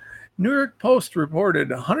mind-blowing. New York Post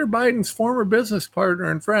reported Hunter Biden's former business partner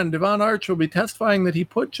and friend, Devon Arch, will be testifying that he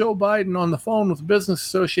put Joe Biden on the phone with a business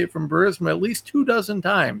associate from Burisma at least 24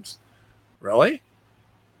 times. Really?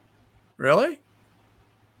 Really?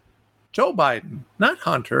 Joe Biden, not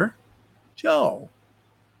Hunter. Joe.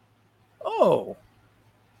 Oh.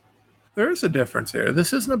 There's a difference here.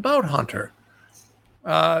 This isn't about Hunter.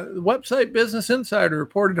 The website Business Insider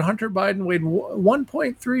reported Hunter Biden weighed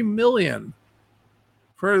 $1.3 million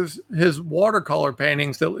for his watercolor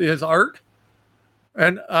paintings, his art,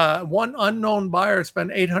 and one unknown buyer spent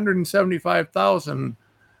 $875,000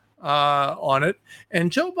 on it,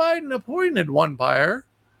 and Joe Biden appointed one buyer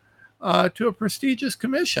to a prestigious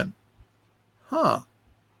commission. Huh?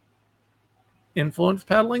 Influence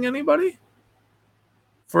peddling, anybody?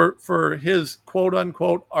 For his quote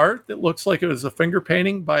unquote art that looks like it was a finger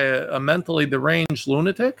painting by a mentally deranged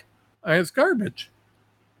lunatic? It's garbage.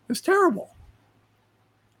 It's terrible.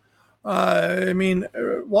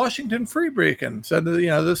 Washington Free Beacon said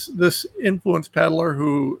that this influence peddler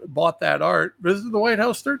who bought that art visited the White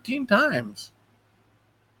House 13 times.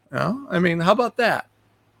 How about that?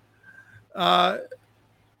 How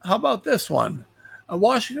about this one? A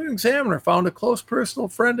Washington Examiner found a close personal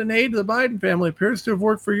friend and aide to the Biden family appears to have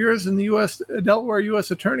worked for years in the Delaware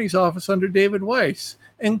U.S. Attorney's Office under David Weiss,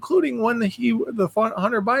 including when the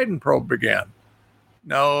Hunter Biden probe began.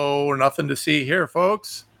 No, nothing to see here,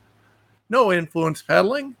 folks. No influence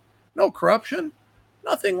peddling, no corruption,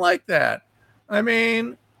 nothing like that.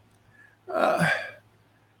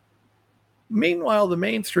 Meanwhile, the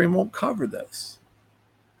mainstream won't cover this.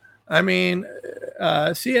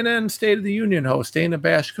 CNN State of the Union host Dana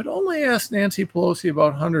Bash could only ask Nancy Pelosi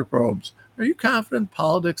about Hunter probes. Are you confident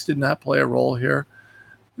politics did not play a role here?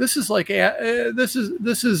 This is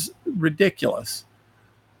this is ridiculous.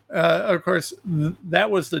 Of course,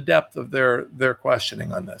 that was the depth of their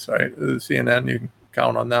questioning on this, right? The CNN, you can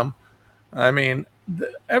count on them.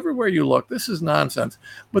 Everywhere you look, this is nonsense.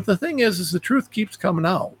 But the thing is the truth keeps coming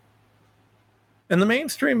out. And the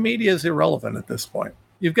mainstream media is irrelevant at this point.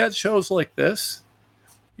 You've got shows like this.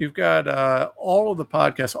 You've got all of the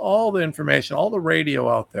podcasts, all the information, all the radio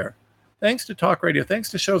out there. Thanks to talk radio, thanks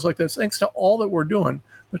to shows like this, thanks to all that we're doing,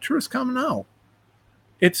 the truth's coming out.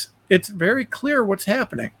 It's very clear what's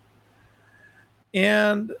happening.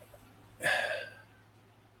 And,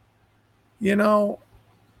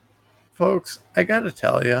 folks, I got to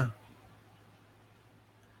tell you,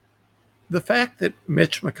 the fact that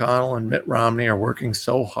Mitch McConnell and Mitt Romney are working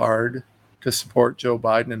so hard to support Joe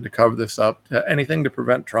Biden and to cover this up, anything to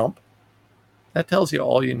prevent Trump, that tells you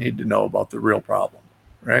all you need to know about the real problem,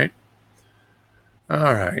 right?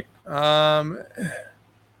 All right.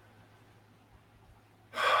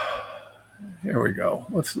 Here we go.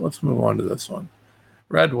 Let's move on to this one.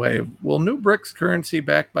 Red Wave. Will new BRICS currency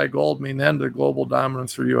backed by gold mean the end of global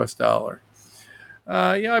dominance for U.S. dollar?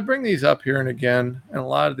 I bring these up here and again, and a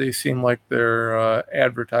lot of these seem like they're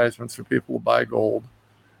advertisements for people to buy gold,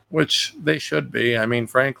 which they should be.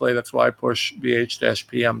 Frankly, that's why I push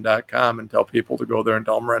bh-pm.com and tell people to go there and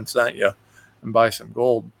tell them Renz sent you and buy some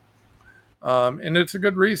gold. And it's a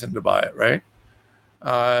good reason to buy it, right?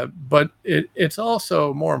 But it's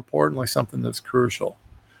also, more importantly, something that's crucial.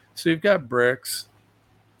 So you've got BRICS,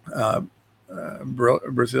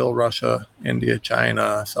 Brazil, Russia, India,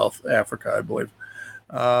 China, South Africa, I believe.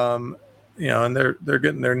 And they're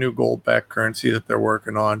getting their new gold-backed currency that they're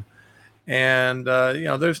working on. And,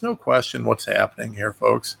 there's no question what's happening here,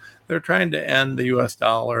 folks. They're trying to end the U.S.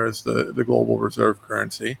 dollar as the global reserve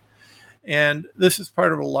currency. And this is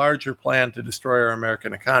part of a larger plan to destroy our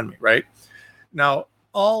American economy, right? Now,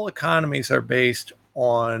 all economies are based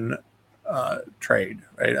on trade,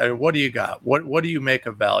 right? I mean, what do you got? What do you make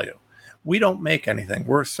of value? We don't make anything.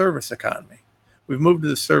 We're a service economy. We've moved to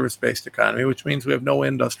the service-based economy, which means we have no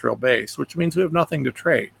industrial base, which means we have nothing to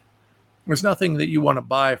trade. There's nothing that you want to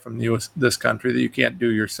buy from this country that you can't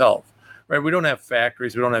do yourself, right? We don't have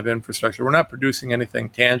factories. We don't have infrastructure. We're not producing anything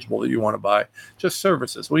tangible that you want to buy, just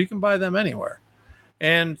services. Well, you can buy them anywhere.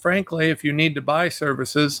 And frankly, if you need to buy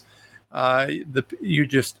services,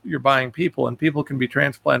 you're buying people, and people can be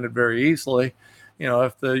transplanted very easily. You know,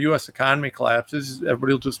 if the U.S. economy collapses,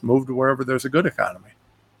 everybody will just move to wherever there's a good economy.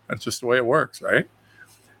 That's just the way it works, right?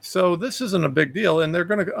 So this isn't a big deal, and they're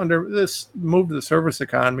going to, under this move to the service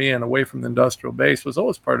economy and away from the industrial base, was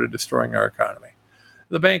always part of destroying our economy.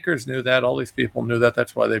 The bankers knew that. All these people knew that.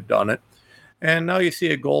 That's why they've done it. And now you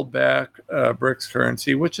see a gold-backed BRICS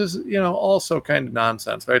currency, which is, also kind of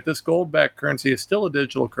nonsense, right? This gold-backed currency is still a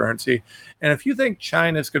digital currency. And if you think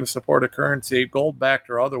China is going to support a currency, gold-backed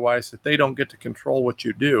or otherwise, that they don't get to control what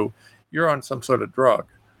you do, you're on some sort of drug.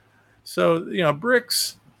 So,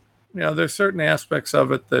 BRICS, there's certain aspects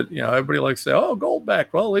of it that, everybody likes to say, oh,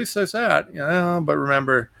 gold-backed. Well, at least there's that. But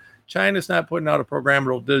remember, China's not putting out a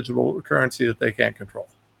programmable digital currency that they can't control.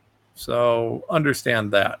 So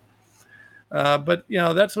understand that. But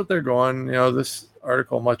that's what they're going. This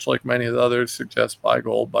article, much like many of the others, suggests buy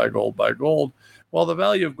gold, buy gold, buy gold. Well, the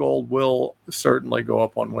value of gold will certainly go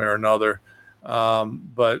up one way or another.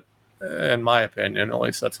 But in my opinion, at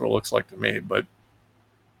least that's what it looks like to me. But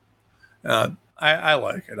I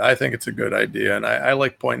like it. I think it's a good idea. And I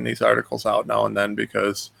like pointing these articles out now and then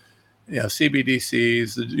because,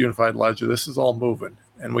 CBDCs, the Unified Ledger, this is all moving.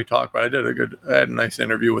 And we talked about, I had a nice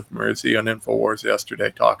interview with Marizzi on InfoWars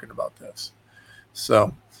yesterday talking about this.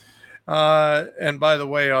 So, and by the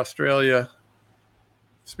way, Australia,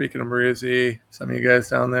 speaking of Marizzi, some of you guys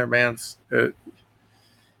down there, man, you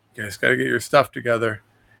guys got to get your stuff together.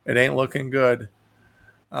 It ain't looking good.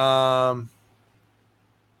 Have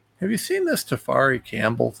you seen this Tafari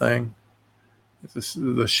Campbell thing? This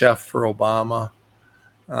is the chef for Obama.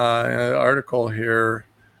 An article here.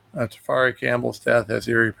 Tafari Campbell's death has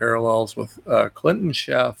eerie parallels with Clinton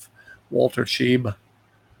chef Walter Scheib.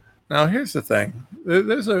 Now, here's the thing.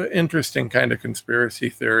 There's an interesting kind of conspiracy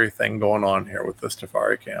theory thing going on here with this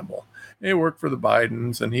Tafari Campbell. He worked for the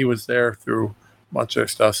Bidens, and he was there through much of their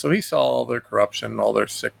stuff. So he saw all their corruption, all their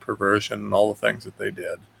sick perversion, and all the things that they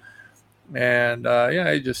did. And,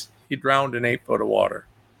 he drowned in 8 foot of water.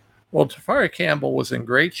 Well, Tafari Campbell was in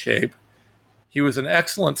great shape. He was an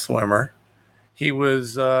excellent swimmer. He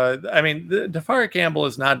was, Tafari Campbell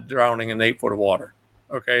is not drowning in 8 foot of water.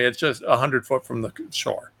 Okay. It's just 100 foot from the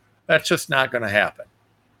shore. That's just not going to happen.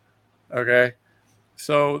 Okay.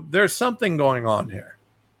 So there's something going on here.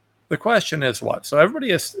 The question is what? So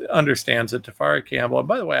everybody understands that Tafari Campbell, and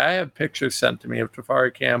by the way, I have pictures sent to me of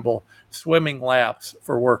Tafari Campbell swimming laps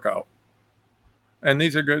for workout. And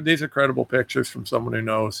these are good. These are credible pictures from someone who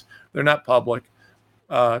knows. They're not public.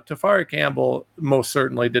 Tafari Campbell most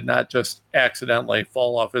certainly did not just accidentally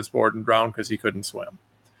fall off his board and drown because he couldn't swim.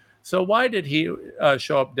 So why did he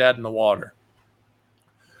show up dead in the water?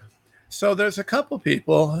 So there's a couple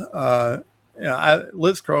people.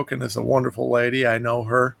 Liz Crokin is a wonderful lady. I know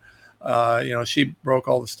her. She broke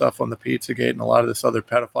all the stuff on the Pizzagate and a lot of this other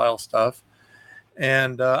pedophile stuff.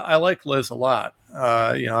 And I like Liz a lot.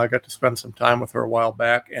 I got to spend some time with her a while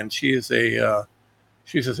back, and she's a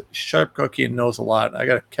sharp cookie and knows a lot. I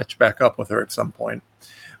got to catch back up with her at some point.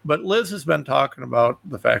 But Liz has been talking about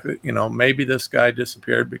the fact that, maybe this guy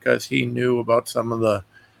disappeared because he knew about some of the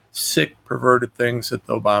sick, perverted things that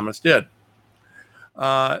the Obamas did.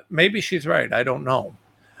 Maybe she's right. I don't know.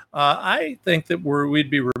 I think that we'd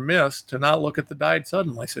be remiss to not look at the died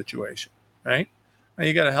suddenly situation, right? Now,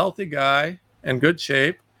 you got a healthy guy in good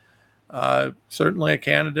shape, certainly a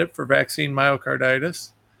candidate for vaccine myocarditis,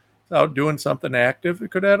 out doing something active.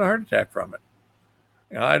 It could have had a heart attack from it.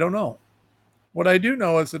 I don't know. What I do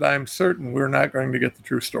know is that I'm certain we're not going to get the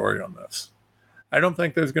true story on this. I don't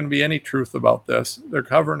think there's going to be any truth about this. They're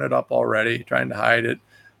covering it up already, trying to hide it.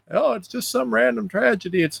 Oh, it's just some random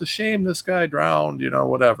tragedy. It's a shame this guy drowned,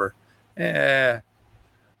 whatever.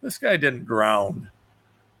 This guy didn't drown.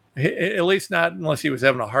 At least not unless he was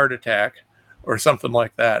having a heart attack or something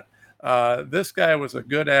like that. This guy was a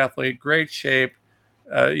good athlete, great shape,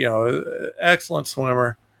 excellent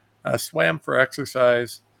swimmer, swam for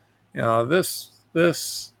exercise. This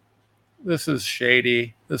is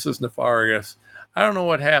shady. This is nefarious. I don't know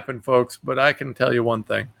what happened, folks, but I can tell you one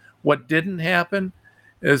thing. What didn't happen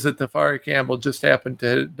is that Tafari Campbell just happened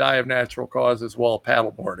to die of natural causes while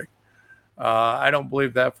paddleboarding. I don't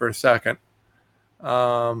believe that for a second.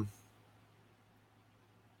 I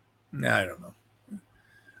don't know.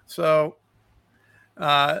 So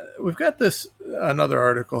we've got another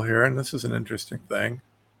article here, and this is an interesting thing.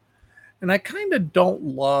 And I kind of don't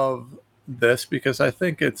love this because I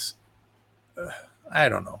think it's, I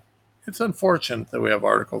don't know. It's unfortunate that we have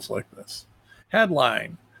articles like this.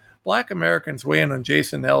 Headline: Black Americans weigh in on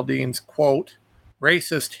Jason Aldean's, quote,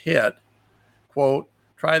 racist hit, quote,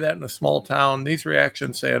 try that in a small town. These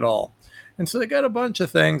reactions say it all. And so they got a bunch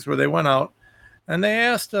of things where they went out and they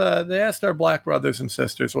asked our black brothers and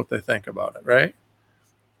sisters what they think about it, right?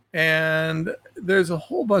 And there's a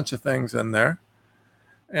whole bunch of things in there.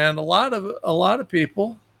 And a lot of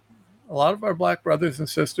people, a lot of our black brothers and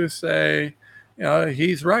sisters say,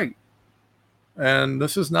 he's right. And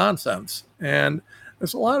this is nonsense. And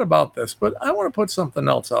there's a lot about this, but I want to put something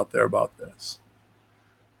else out there about this.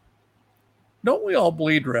 Don't we all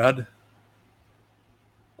bleed red?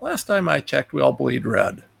 Last time I checked, we all bleed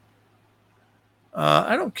red.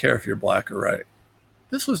 I don't care if you're black or white.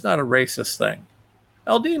 This was not a racist thing.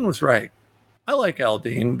 Aldean was right. I like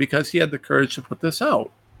Aldean because he had the courage to put this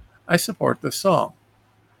out. I support this song.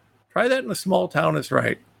 Try that in a small town is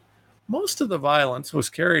right. Most of the violence was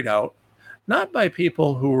carried out not by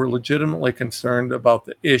people who were legitimately concerned about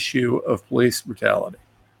the issue of police brutality.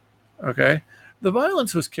 Okay? The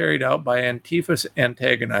violence was carried out by Antifa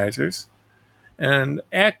antagonizers and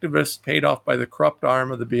activists paid off by the corrupt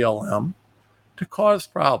arm of the BLM to cause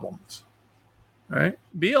problems. Right?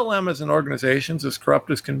 BLM as an organization is as corrupt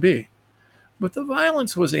as can be. But the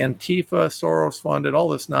violence was Antifa, Soros-funded, all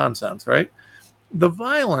this nonsense, right? The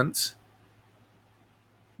violence,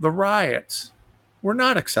 the riots, were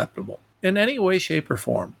not acceptable in any way, shape, or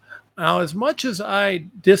form. Now, as much as I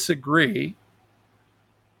disagree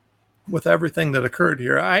with everything that occurred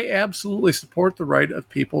here, I absolutely support the right of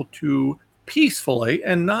people to peacefully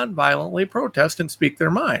and non-violently protest and speak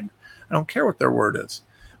their mind. I don't care what their word is.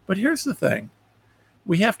 But here's the thing.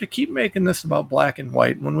 We have to keep making this about black and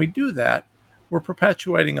white. And when we do that, we're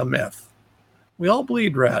perpetuating a myth. We all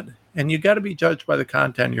bleed red, and you got to be judged by the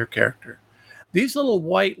content of your character. These little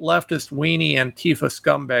white leftist weenie Antifa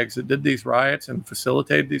scumbags that did these riots and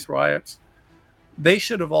facilitated these riots, they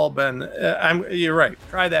should have all been, you're right,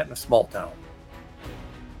 try that in a small town.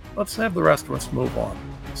 Let's have the rest of us move on.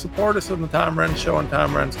 Support us on the Tom Renz Show on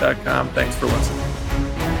TomRenz.com. Thanks for listening.